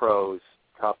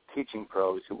teaching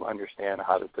pros who understand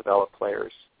how to develop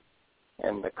players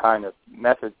and the kind of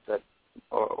methods that,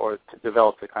 or to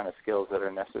develop the kind of skills that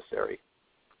are necessary.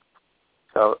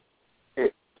 So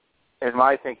in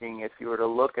my thinking, if you were to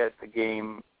look at the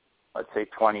game, let's say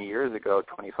 20 years ago,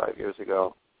 25 years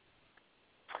ago,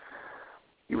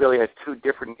 you really had two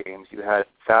different games. You had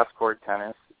fast court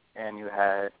tennis and you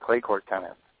had clay court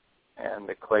tennis. And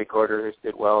the clay courters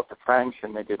did well at the French,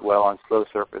 and they did well on slow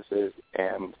surfaces,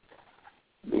 and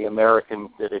the Americans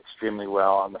did extremely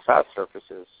well on the fast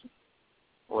surfaces,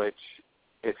 which,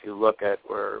 if you look at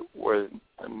were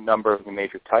a number of the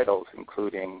major titles,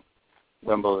 including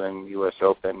Wimbledon, U.S.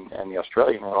 Open, and the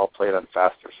Australian, were all played on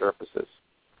faster surfaces.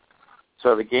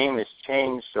 So the game has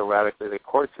changed so radically. The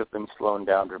courts have been slowed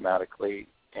down dramatically,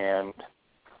 and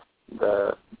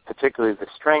particularly the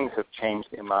strings have changed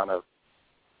the amount of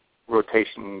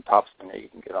rotation and topspin that you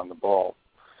can get on the ball.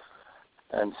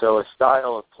 And so a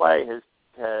style of play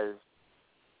has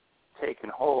taken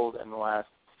hold in the last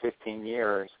 15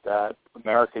 years that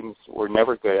Americans were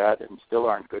never good at and still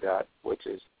aren't good at, which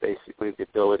is basically the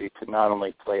ability to not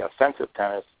only play offensive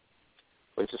tennis,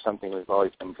 which is something we've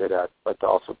always been good at, but to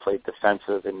also play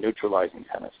defensive and neutralizing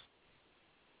tennis.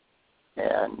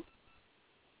 And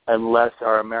unless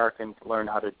our Americans learn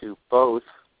how to do both,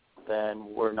 then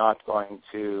we're not going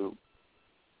to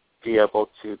be able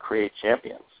to create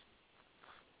champions.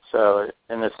 So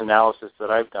in this analysis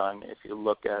that I've done, if you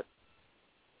look at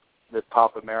the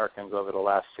top Americans over the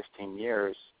last 15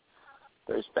 years,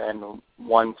 there's been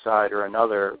one side or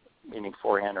another, meaning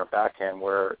forehand or backhand,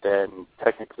 where they're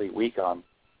technically weak on.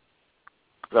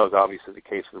 That was obviously the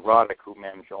case with Roddick, who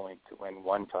managed only to win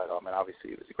one title. I mean,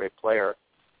 obviously he was a great player,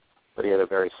 but he had a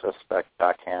very suspect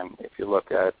backhand. If you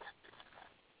look at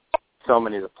so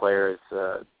many of the players,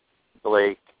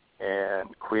 Blake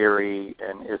and Query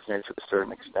and Isner to a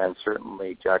certain extent,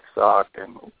 certainly Jack Sock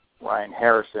and Ryan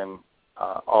Harrison,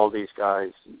 all these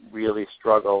guys really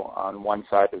struggle on one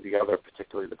side or the other,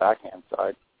 particularly the backhand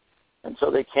side. And so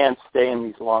they can't stay in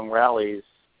these long rallies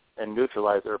and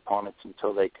neutralize their opponents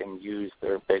until they can use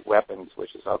their big weapons,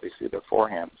 which is obviously their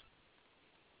forehands.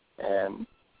 And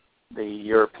the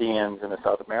Europeans and the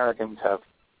South Americans have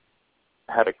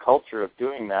had a culture of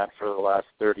doing that for the last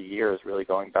 30 years, really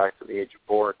going back to the age of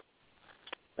Borg.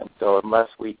 And so unless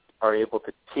we are able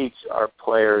to teach our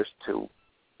players to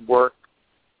work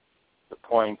the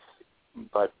points,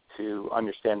 but to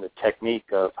understand the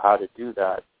technique of how to do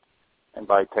that, and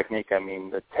by technique I mean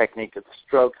the technique of the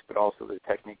strokes, but also the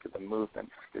technique of the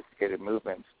movements, sophisticated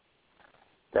movements,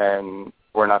 then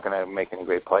we're not going to make any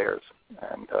great players.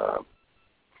 And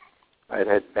I'd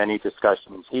had many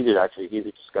discussions, heated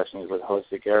discussions with Jose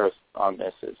Garris on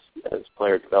this as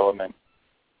player development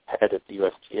head at the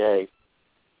USTA,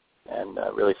 and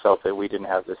really felt that we didn't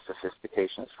have the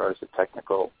sophistication as far as the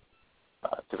technical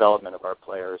development of our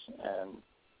players, and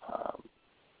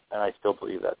I still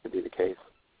believe that to be the case.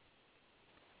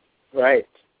 Right.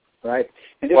 And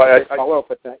just to follow up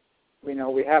with that, we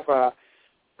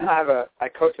I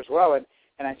coach as well, and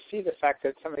I see the fact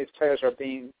that some of these players are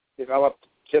being developed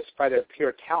just by their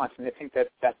pure talent, and they think that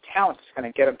talent is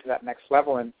going to get them to that next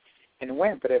level and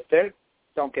win. But if they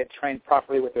don't get trained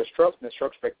properly with their strokes and the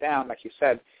strokes break down, like you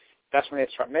said, that's when they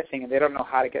start missing, and they don't know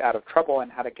how to get out of trouble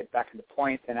and how to get back into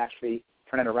point and actually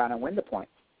turn it around and win the point.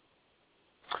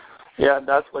 Yeah,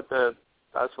 that's what the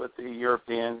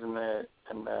Europeans and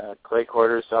the clay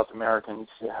courters, South Americans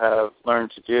have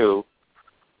learned to do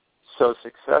so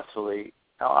successfully.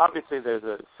 Now, obviously, there's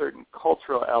a certain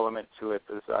cultural element to it,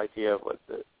 this idea of what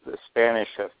the Spanish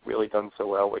have really done so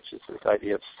well, which is this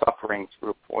idea of suffering through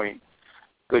a point,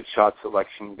 good shot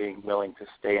selection, being willing to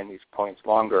stay in these points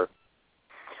longer.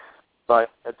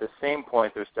 But at the same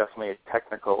point, there's definitely a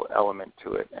technical element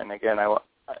to it. And again,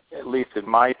 at least in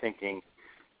my thinking,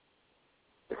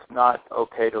 it's not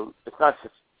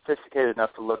sophisticated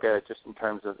enough to look at it just in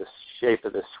terms of the shape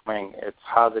of the swing. It's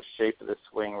how the shape of the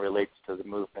swing relates to the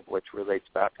movement, which relates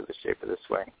back to the shape of the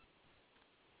swing.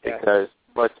 Yeah. Because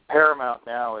what's paramount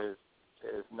now is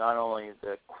not only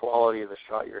the quality of the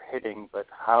shot you're hitting, but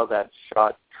how that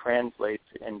shot translates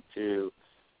into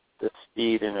the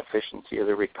speed and efficiency of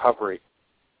the recovery.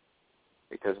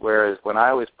 Because whereas when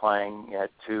I was playing, you had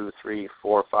 2, 3,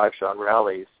 4, 5-shot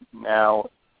rallies, now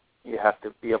you have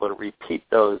to be able to repeat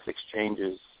those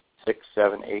exchanges 6,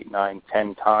 7, 8, 9,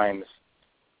 10 times.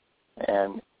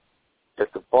 And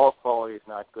if the ball quality is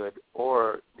not good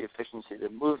or the efficiency of the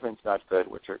movement's not good,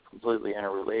 which are completely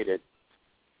interrelated,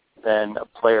 then a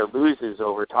player loses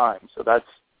over time. So that's,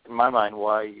 in my mind,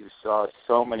 why you saw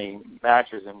so many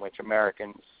matches in which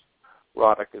Americans,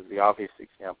 Roddick is the obvious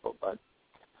example, but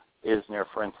Isner,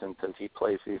 for instance, as he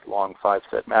plays these long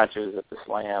 5-set matches at the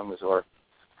Slams, or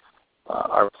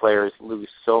our players lose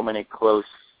so many close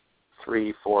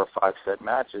 3, 4, 5-set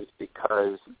matches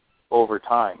because over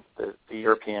time the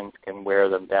Europeans can wear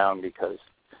them down because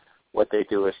what they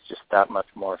do is just that much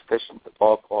more efficient. The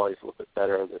ball quality is a little bit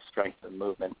better, the strength of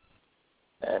movement.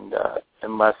 And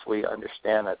unless we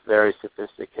understand that very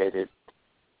sophisticated,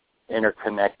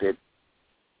 interconnected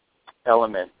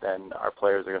element, then our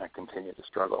players are going to continue to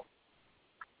struggle.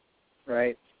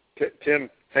 Right. Tim,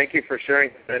 thank you for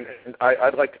sharing. And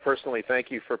I'd like to personally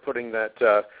thank you for putting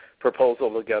that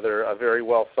proposal together, very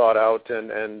well thought out,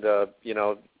 and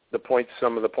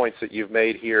some of the points that you've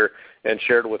made here and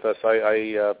shared with us.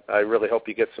 I really hope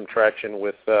you get some traction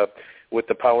with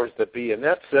the powers that be. And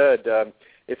that said,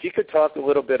 if you could talk a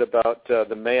little bit about the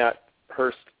Mayotte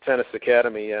Hurst Tennis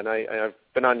Academy, and I've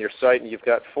been on your site, and you've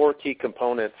got 4 key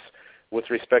components with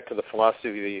respect to the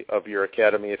philosophy of your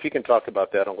academy. If you can talk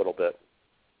about that a little bit.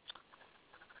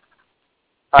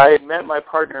 I had met my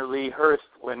partner Lee Hurst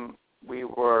when we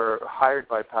were hired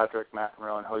by Patrick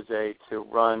McEnroe and Jose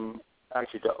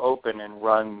to open and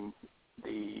run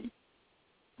the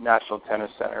National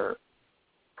Tennis Center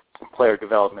player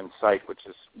development site, which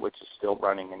is still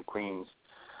running in Queens.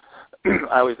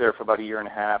 I was there for about a year and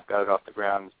a half, got it off the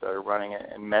ground, started running it,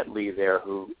 and met Lee there,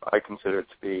 who I consider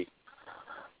to be,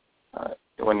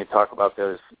 when you talk about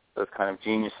those kind of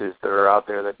geniuses that are out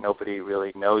there that nobody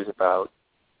really knows about,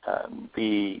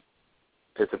 Lee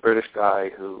is a British guy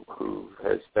who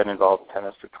has been involved in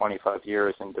tennis for 25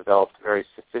 years and developed very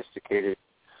sophisticated,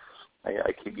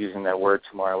 I keep using that word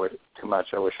too much,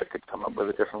 I wish I could come up with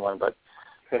a different one, but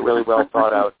really well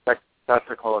thought out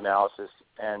technical analysis.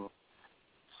 And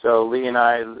so Lee and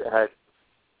I had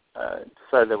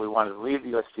decided that we wanted to leave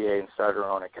the USTA and start our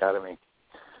own academy.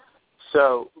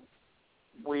 So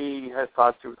we had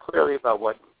thought through clearly about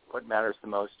what matters the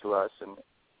most to us, and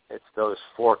it's those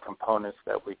 4 components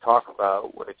that we talk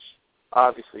about, which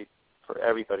obviously for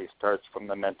everybody starts from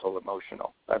the mental,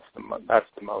 emotional. That's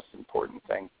the most important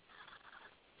thing.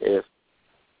 If,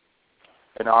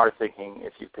 in our thinking,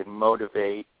 if you can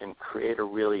motivate and create a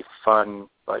really fun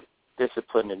but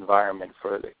disciplined environment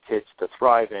for the kids to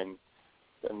thrive in,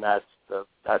 then that's the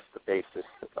basis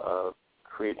of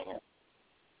creating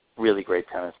really great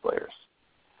tennis players.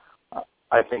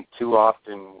 I think too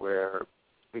often where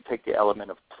we take the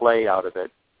element of play out of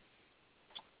it,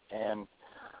 and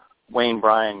Wayne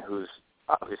Bryan, who's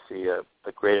obviously a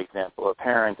great example, a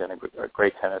parent and a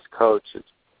great tennis coach,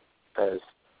 has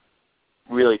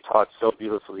really taught so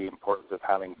beautifully the importance of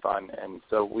having fun. And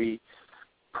so we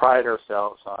pride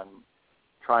ourselves on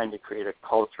trying to create a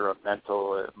culture of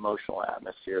mental, emotional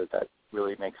atmosphere that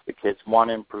really makes the kids want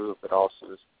to improve, but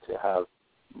also to have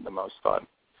the most fun.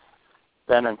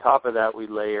 Then on top of that, we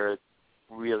layer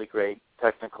really great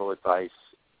technical advice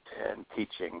and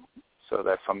teaching so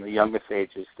that from the youngest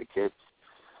ages, the kids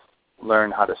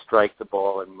learn how to strike the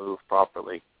ball and move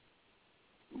properly.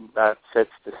 That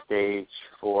sets the stage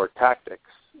for tactics.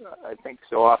 I think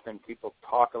so often people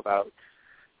talk about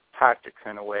tactics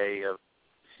in a way of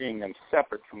seeing them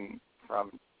separate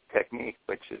from technique,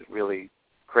 which is really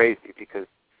crazy because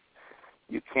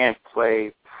you can't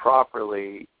play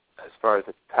properly as far as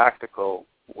a tactical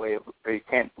way of, or you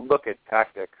can't look at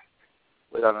tactics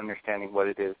without understanding what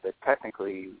it is that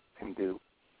technically you can do.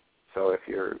 So if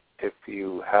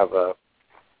you have a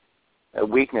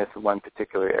weakness in one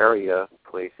particular area,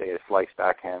 play, say, a slice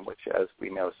backhand, which, as we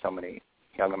know, so many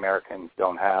young Americans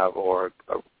don't have, or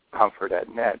a comfort at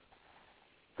net,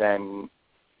 then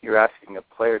you're asking a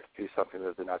player to do something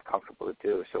that they're not comfortable to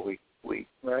do. So we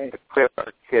equip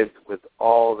our kids with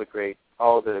all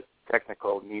the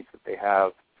technical needs that they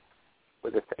have,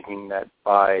 with the thinking that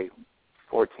by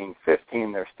 14,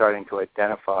 15, they're starting to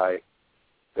identify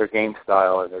their game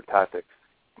style and their tactics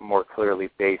more clearly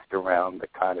based around the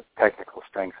kind of technical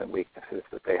strengths and weaknesses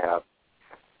that they have.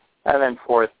 And then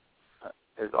fourth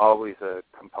is always a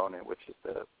component, which is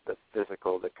the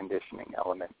physical, the conditioning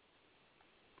element,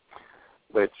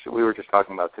 which we were just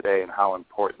talking about today, and how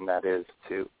important that is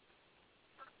to,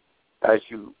 as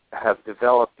you have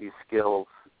developed these skills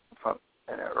from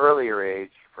an earlier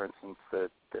age, for instance,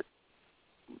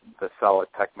 the solid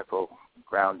technical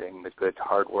grounding, the good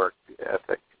hard work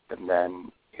ethic, and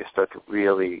then you start to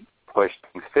really push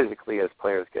things physically as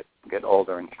players get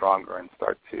older and stronger and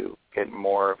start to get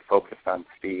more focused on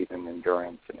speed and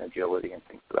endurance and agility and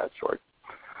things of that sort.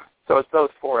 So it's those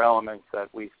four elements that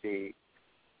we see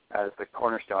as the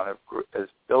cornerstone of as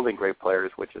building great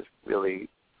players, which is really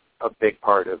a big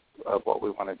part of what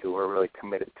we want to do. We're really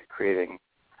committed to creating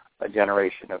a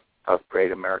generation of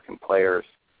great American players.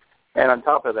 And on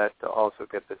top of that, to also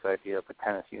get this idea of a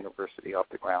tennis university off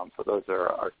the ground. So those are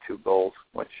our two goals,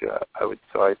 which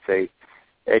I'd say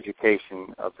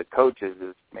education of the coaches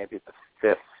is maybe the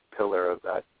fifth pillar of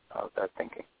that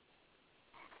thinking.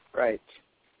 Right.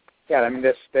 Yeah, I mean,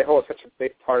 they hold such a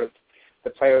big part of the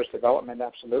player's development,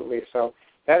 absolutely. So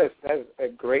that is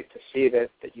great to see that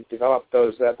you've developed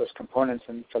those components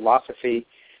and philosophy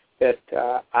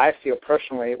that I feel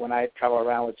personally when I travel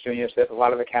around with juniors that a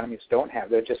lot of academies don't have.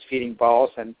 They're just feeding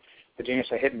balls, and the juniors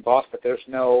are hitting balls, but there's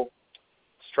no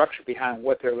structure behind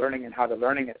what they're learning and how they're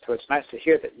learning it. So it's nice to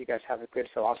hear that you guys have a good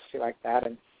philosophy like that,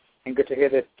 and good to hear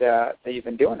that you've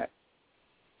been doing it.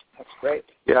 That's great.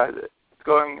 Yeah, it's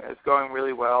going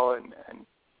really well, and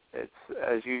it's,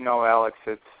 as you know, Alex,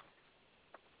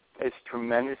 it's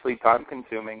tremendously time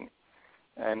consuming,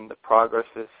 and the progress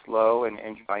is slow and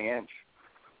inch by inch.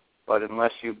 But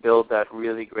unless you build that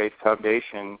really great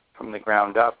foundation from the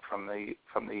ground up, from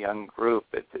the young group,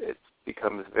 it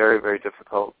becomes very, very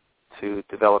difficult to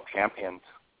develop champions.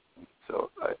 So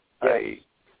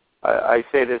I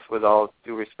say this with all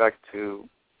due respect to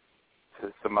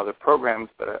some other programs,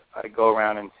 but I go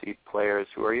around and see players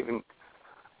who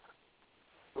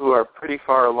are pretty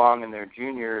far along in their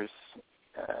juniors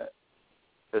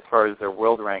as far as their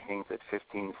world rankings at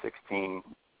 15, 16,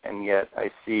 and yet I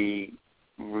see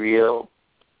real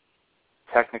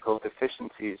technical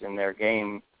deficiencies in their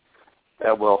game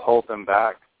that will hold them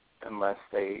back unless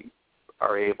they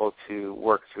are able to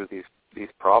work through these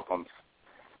problems.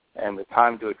 And the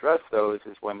time to address those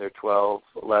is when they're 12,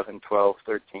 11, 12,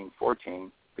 13,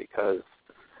 14, because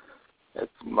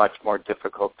it's much more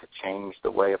difficult to change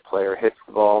the way a player hits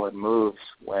the ball and moves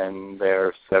when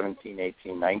they're 17,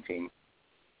 18, 19.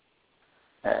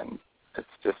 And it's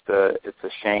just it's a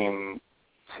shame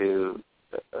to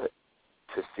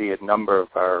see a number of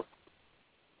our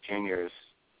juniors,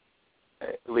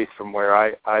 at least from where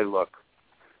I look,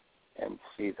 and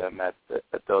see them at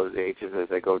those ages as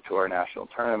they go to our national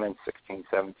tournaments, 16,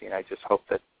 17. I just hope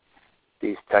that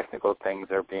these technical things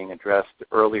are being addressed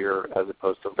earlier as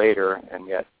opposed to later, and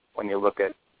yet when you look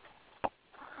at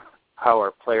how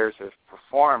our players have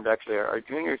performed, actually our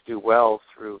juniors do well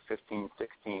through 15,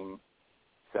 16,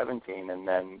 17, and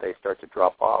then they start to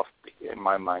drop off. In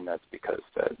my mind, that's because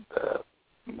the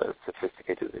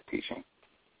sophisticated of the teaching.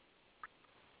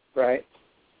 Right.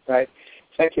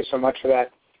 Thank you so much for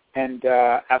that. And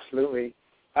absolutely.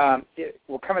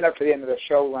 We're coming up to the end of the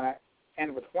show. I want to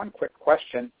end with one quick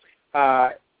question.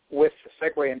 with the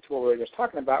segue into what we were just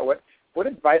talking about, what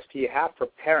advice do you have for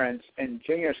parents and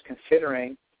juniors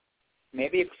considering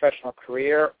maybe a professional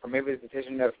career or maybe the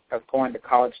decision of going to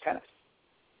college tennis?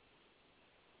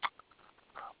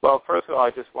 Well, first of all,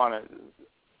 I just want to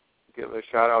give a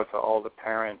shout-out to all the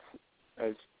parents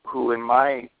who, in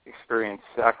my experience,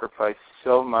 sacrifice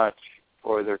so much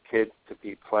for their kids to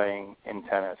be playing in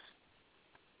tennis.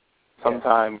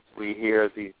 Sometimes we hear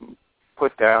these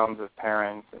put-downs of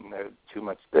parents, and there's too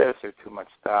much this or too much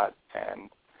that. And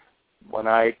when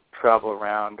I travel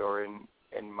around or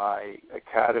in my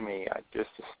academy, I'm just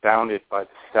astounded by the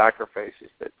sacrifices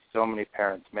that so many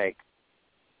parents make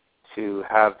to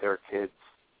have their kids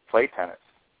play tennis,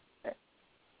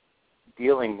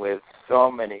 dealing with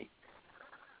so many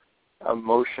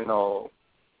emotional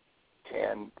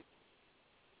and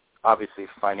obviously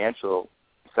financial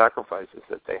sacrifices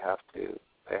that they have to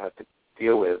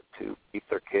deal with to keep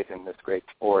their kid in this great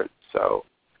sport. So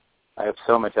I have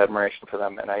so much admiration for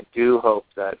them, and I do hope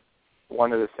that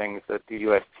one of the things that the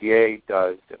USTA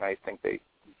does, and I think they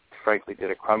frankly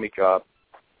did a crummy job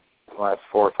in the last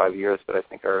 4 or 5 years, but I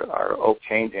think are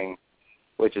changing,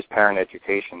 which is parent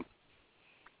education.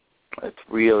 It's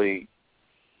really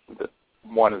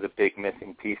one of the big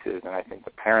missing pieces, and I think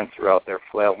the parents are out there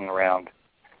flailing around,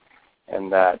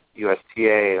 and that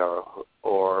USTA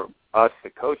or us, the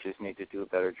coaches, need to do a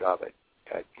better job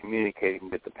at communicating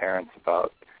with the parents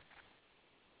about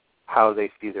how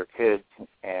they see their kids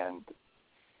and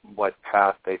what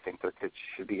path they think their kids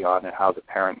should be on, and how the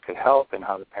parent could help, and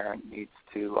how the parent needs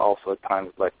to also at times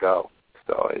let go.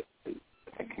 So I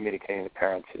think communicating to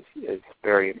parents is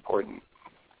very important.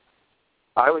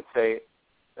 I would say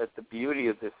that the beauty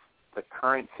of the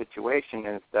current situation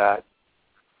is that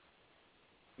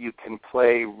you can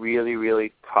play really,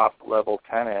 really top-level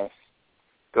tennis,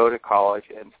 go to college,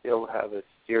 and still have a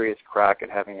serious crack at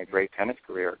having a great tennis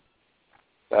career.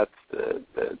 That's the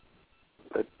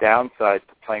downside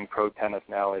to playing pro tennis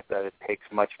now, is that it takes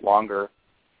much longer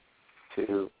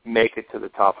to make it to the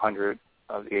top 100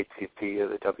 of the HCP or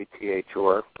the WTA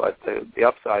Tour. But the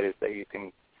upside is that you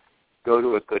can go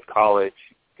to a good college,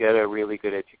 get a really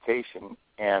good education,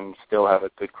 and still have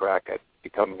a good crack at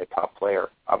becoming a top player.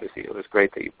 Obviously, it was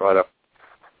great that you brought up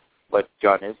what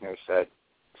John Isner said.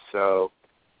 So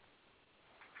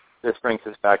this brings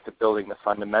us back to building the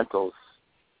fundamentals.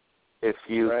 If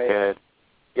you could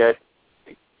get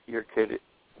your kid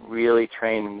really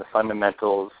trained in the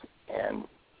fundamentals and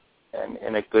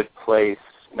in a good place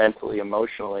mentally,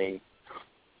 emotionally,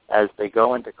 as they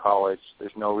go into college,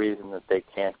 there's no reason that they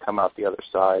can't come out the other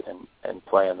side and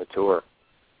play on the tour.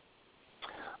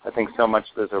 I think so much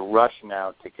there's a rush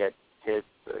now to get kids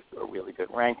a really good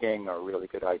ranking or a really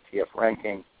good ITF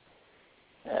ranking,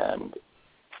 and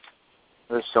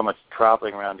there's so much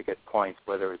traveling around to get points,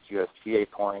 whether it's USTA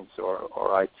points or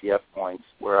ITF points,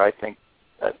 where I think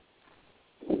that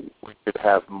we could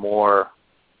have more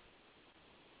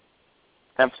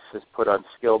emphasis put on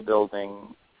skill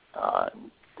building,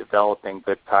 developing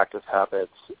good practice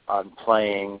habits, on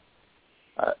playing.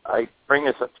 I bring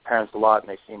this up to parents a lot, and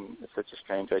they seem such a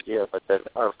strange idea, but that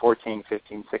our 14,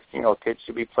 15, 16-year-old kids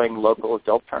should be playing local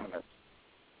adult tournaments.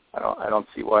 I don't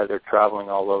see why they're traveling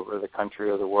all over the country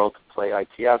or the world to play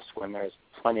ITFs when there's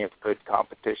plenty of good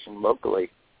competition locally.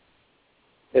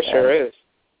 It sure is.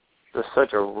 There's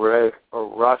such a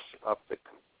rush up the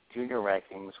junior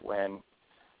rankings when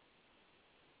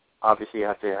obviously you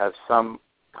have to have some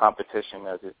competition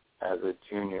as a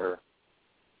junior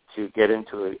to get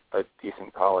into a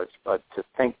decent college, but to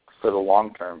think for the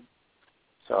long term.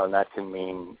 So, and that can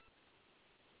mean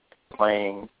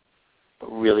playing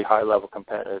really high-level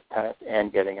competitive tennis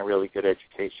and getting a really good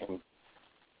education.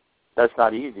 That's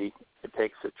not easy. It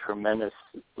takes a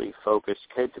tremendously focused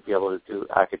kid to be able to do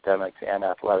academics and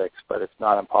athletics, but it's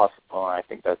not impossible, and I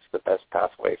think that's the best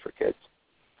pathway for kids.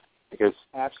 Because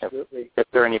absolutely, if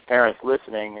there are any parents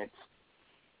listening,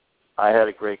 I had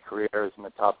a great career. I was in the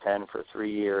top 10 for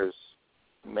 3 years,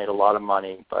 made a lot of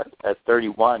money, but at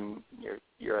 31,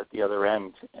 you're at the other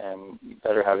end, and you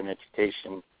better have an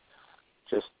education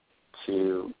just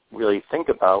to really think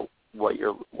about what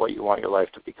you want your life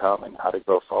to become and how to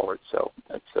go forward. So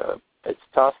it's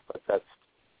tough, but that's,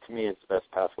 to me, is the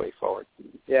best pathway forward.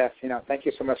 Yes, thank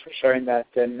you so much for sharing that,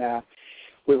 and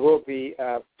we will be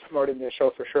promoting the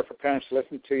show for sure for parents to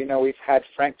listen to. We've had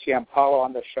Frank Giampaolo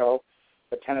on the show,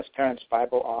 the Tennis Parents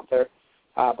Bible author,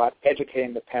 about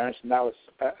educating the parents, and that was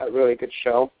a really good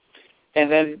show.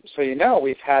 And then, so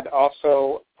we've had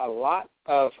also a lot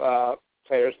of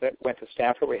players that went to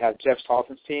Stanford. We have Jeff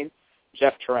Saltonstein,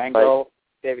 Jeff Tarango,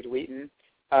 David Wheaton,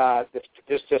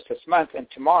 this month, and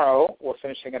tomorrow we're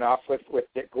finishing it off with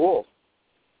Dick Gould.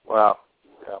 Wow,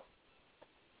 yeah,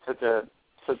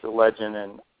 such a legend,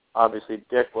 and obviously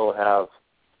Dick will have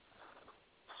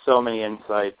so many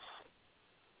insights,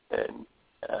 and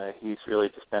he's really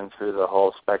just been through the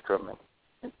whole spectrum.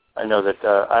 And I know that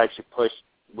I actually pushed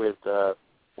with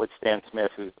Stan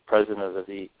Smith, who's the president of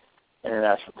the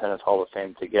International Tennis Hall of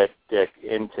Fame, to get Dick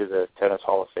into the Tennis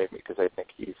Hall of Fame, because I think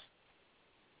he's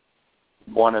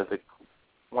one of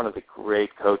the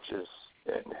great coaches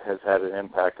and has had an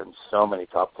impact on so many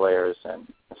top players. And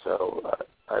so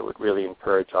I would really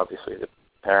encourage, obviously, the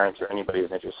parents or anybody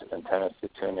who's interested in tennis to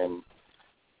tune in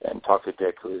and talk to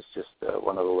Dick, who is just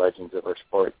one of the legends of our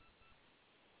sport.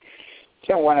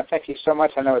 Tim, I want to thank you so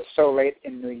much. I know it's so late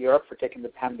in New York, for taking the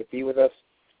time to be with us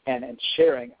and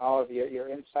sharing all of your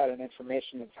insight and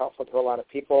information. It's helpful to a lot of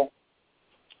people.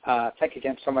 Thank you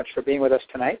again so much for being with us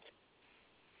tonight.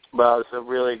 Well, it's a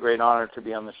really great honor to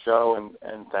be on the show,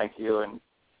 and thank you. And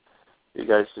you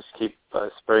guys just keep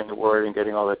spreading the word and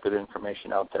getting all that good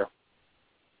information out there.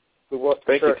 We will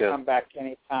for sure come back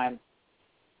anytime.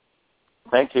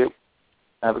 Thank you.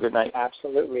 Have a good night.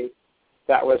 Absolutely.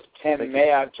 That was Tim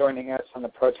Mayotte joining us on the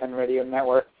ProTenn Radio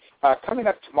Network. Coming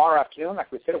up tomorrow afternoon,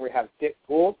 like we said, we have Dick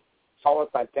Gould,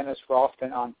 followed by Dennis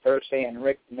Ralston on Thursday and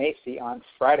Rick Macy on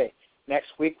Friday. Next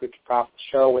week, we kick off the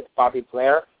show with Bobby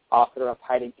Blair, author of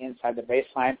Hiding Inside the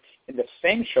Baseline. In the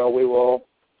same show, we will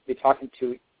be talking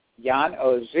to Jan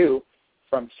Ozu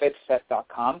from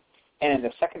fitset.com. And in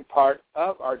the second part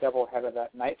of our doubleheader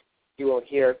that night, you will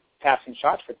hear Passing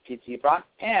Shots with Pete Zebron,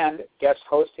 and guest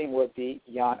hosting will be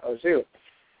Jan Ozu.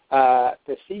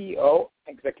 The CEO,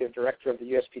 Executive Director of the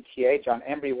USPTA, John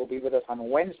Embry, will be with us on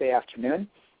Wednesday afternoon,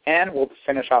 and we'll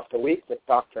finish off the week with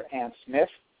Dr. Ann Smith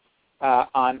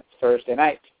on Thursday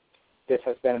night. This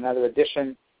has been another edition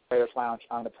of Players Lounge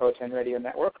on the ProTenn Radio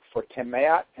Network. For Tim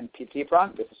Mayotte and Pete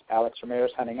Zebron, this is Alex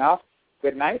Ramirez signing off.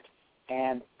 Good night,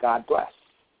 and God bless.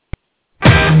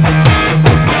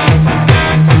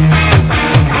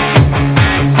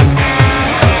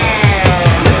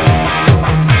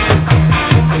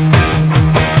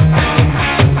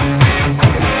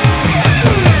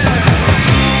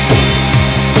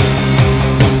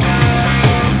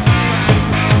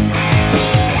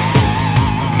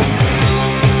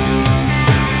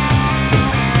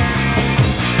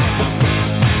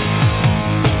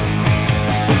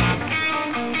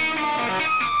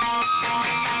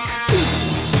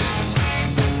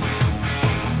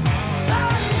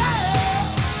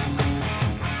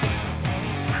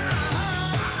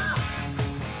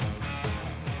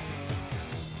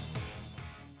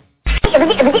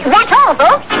 That's all,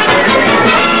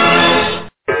 folks.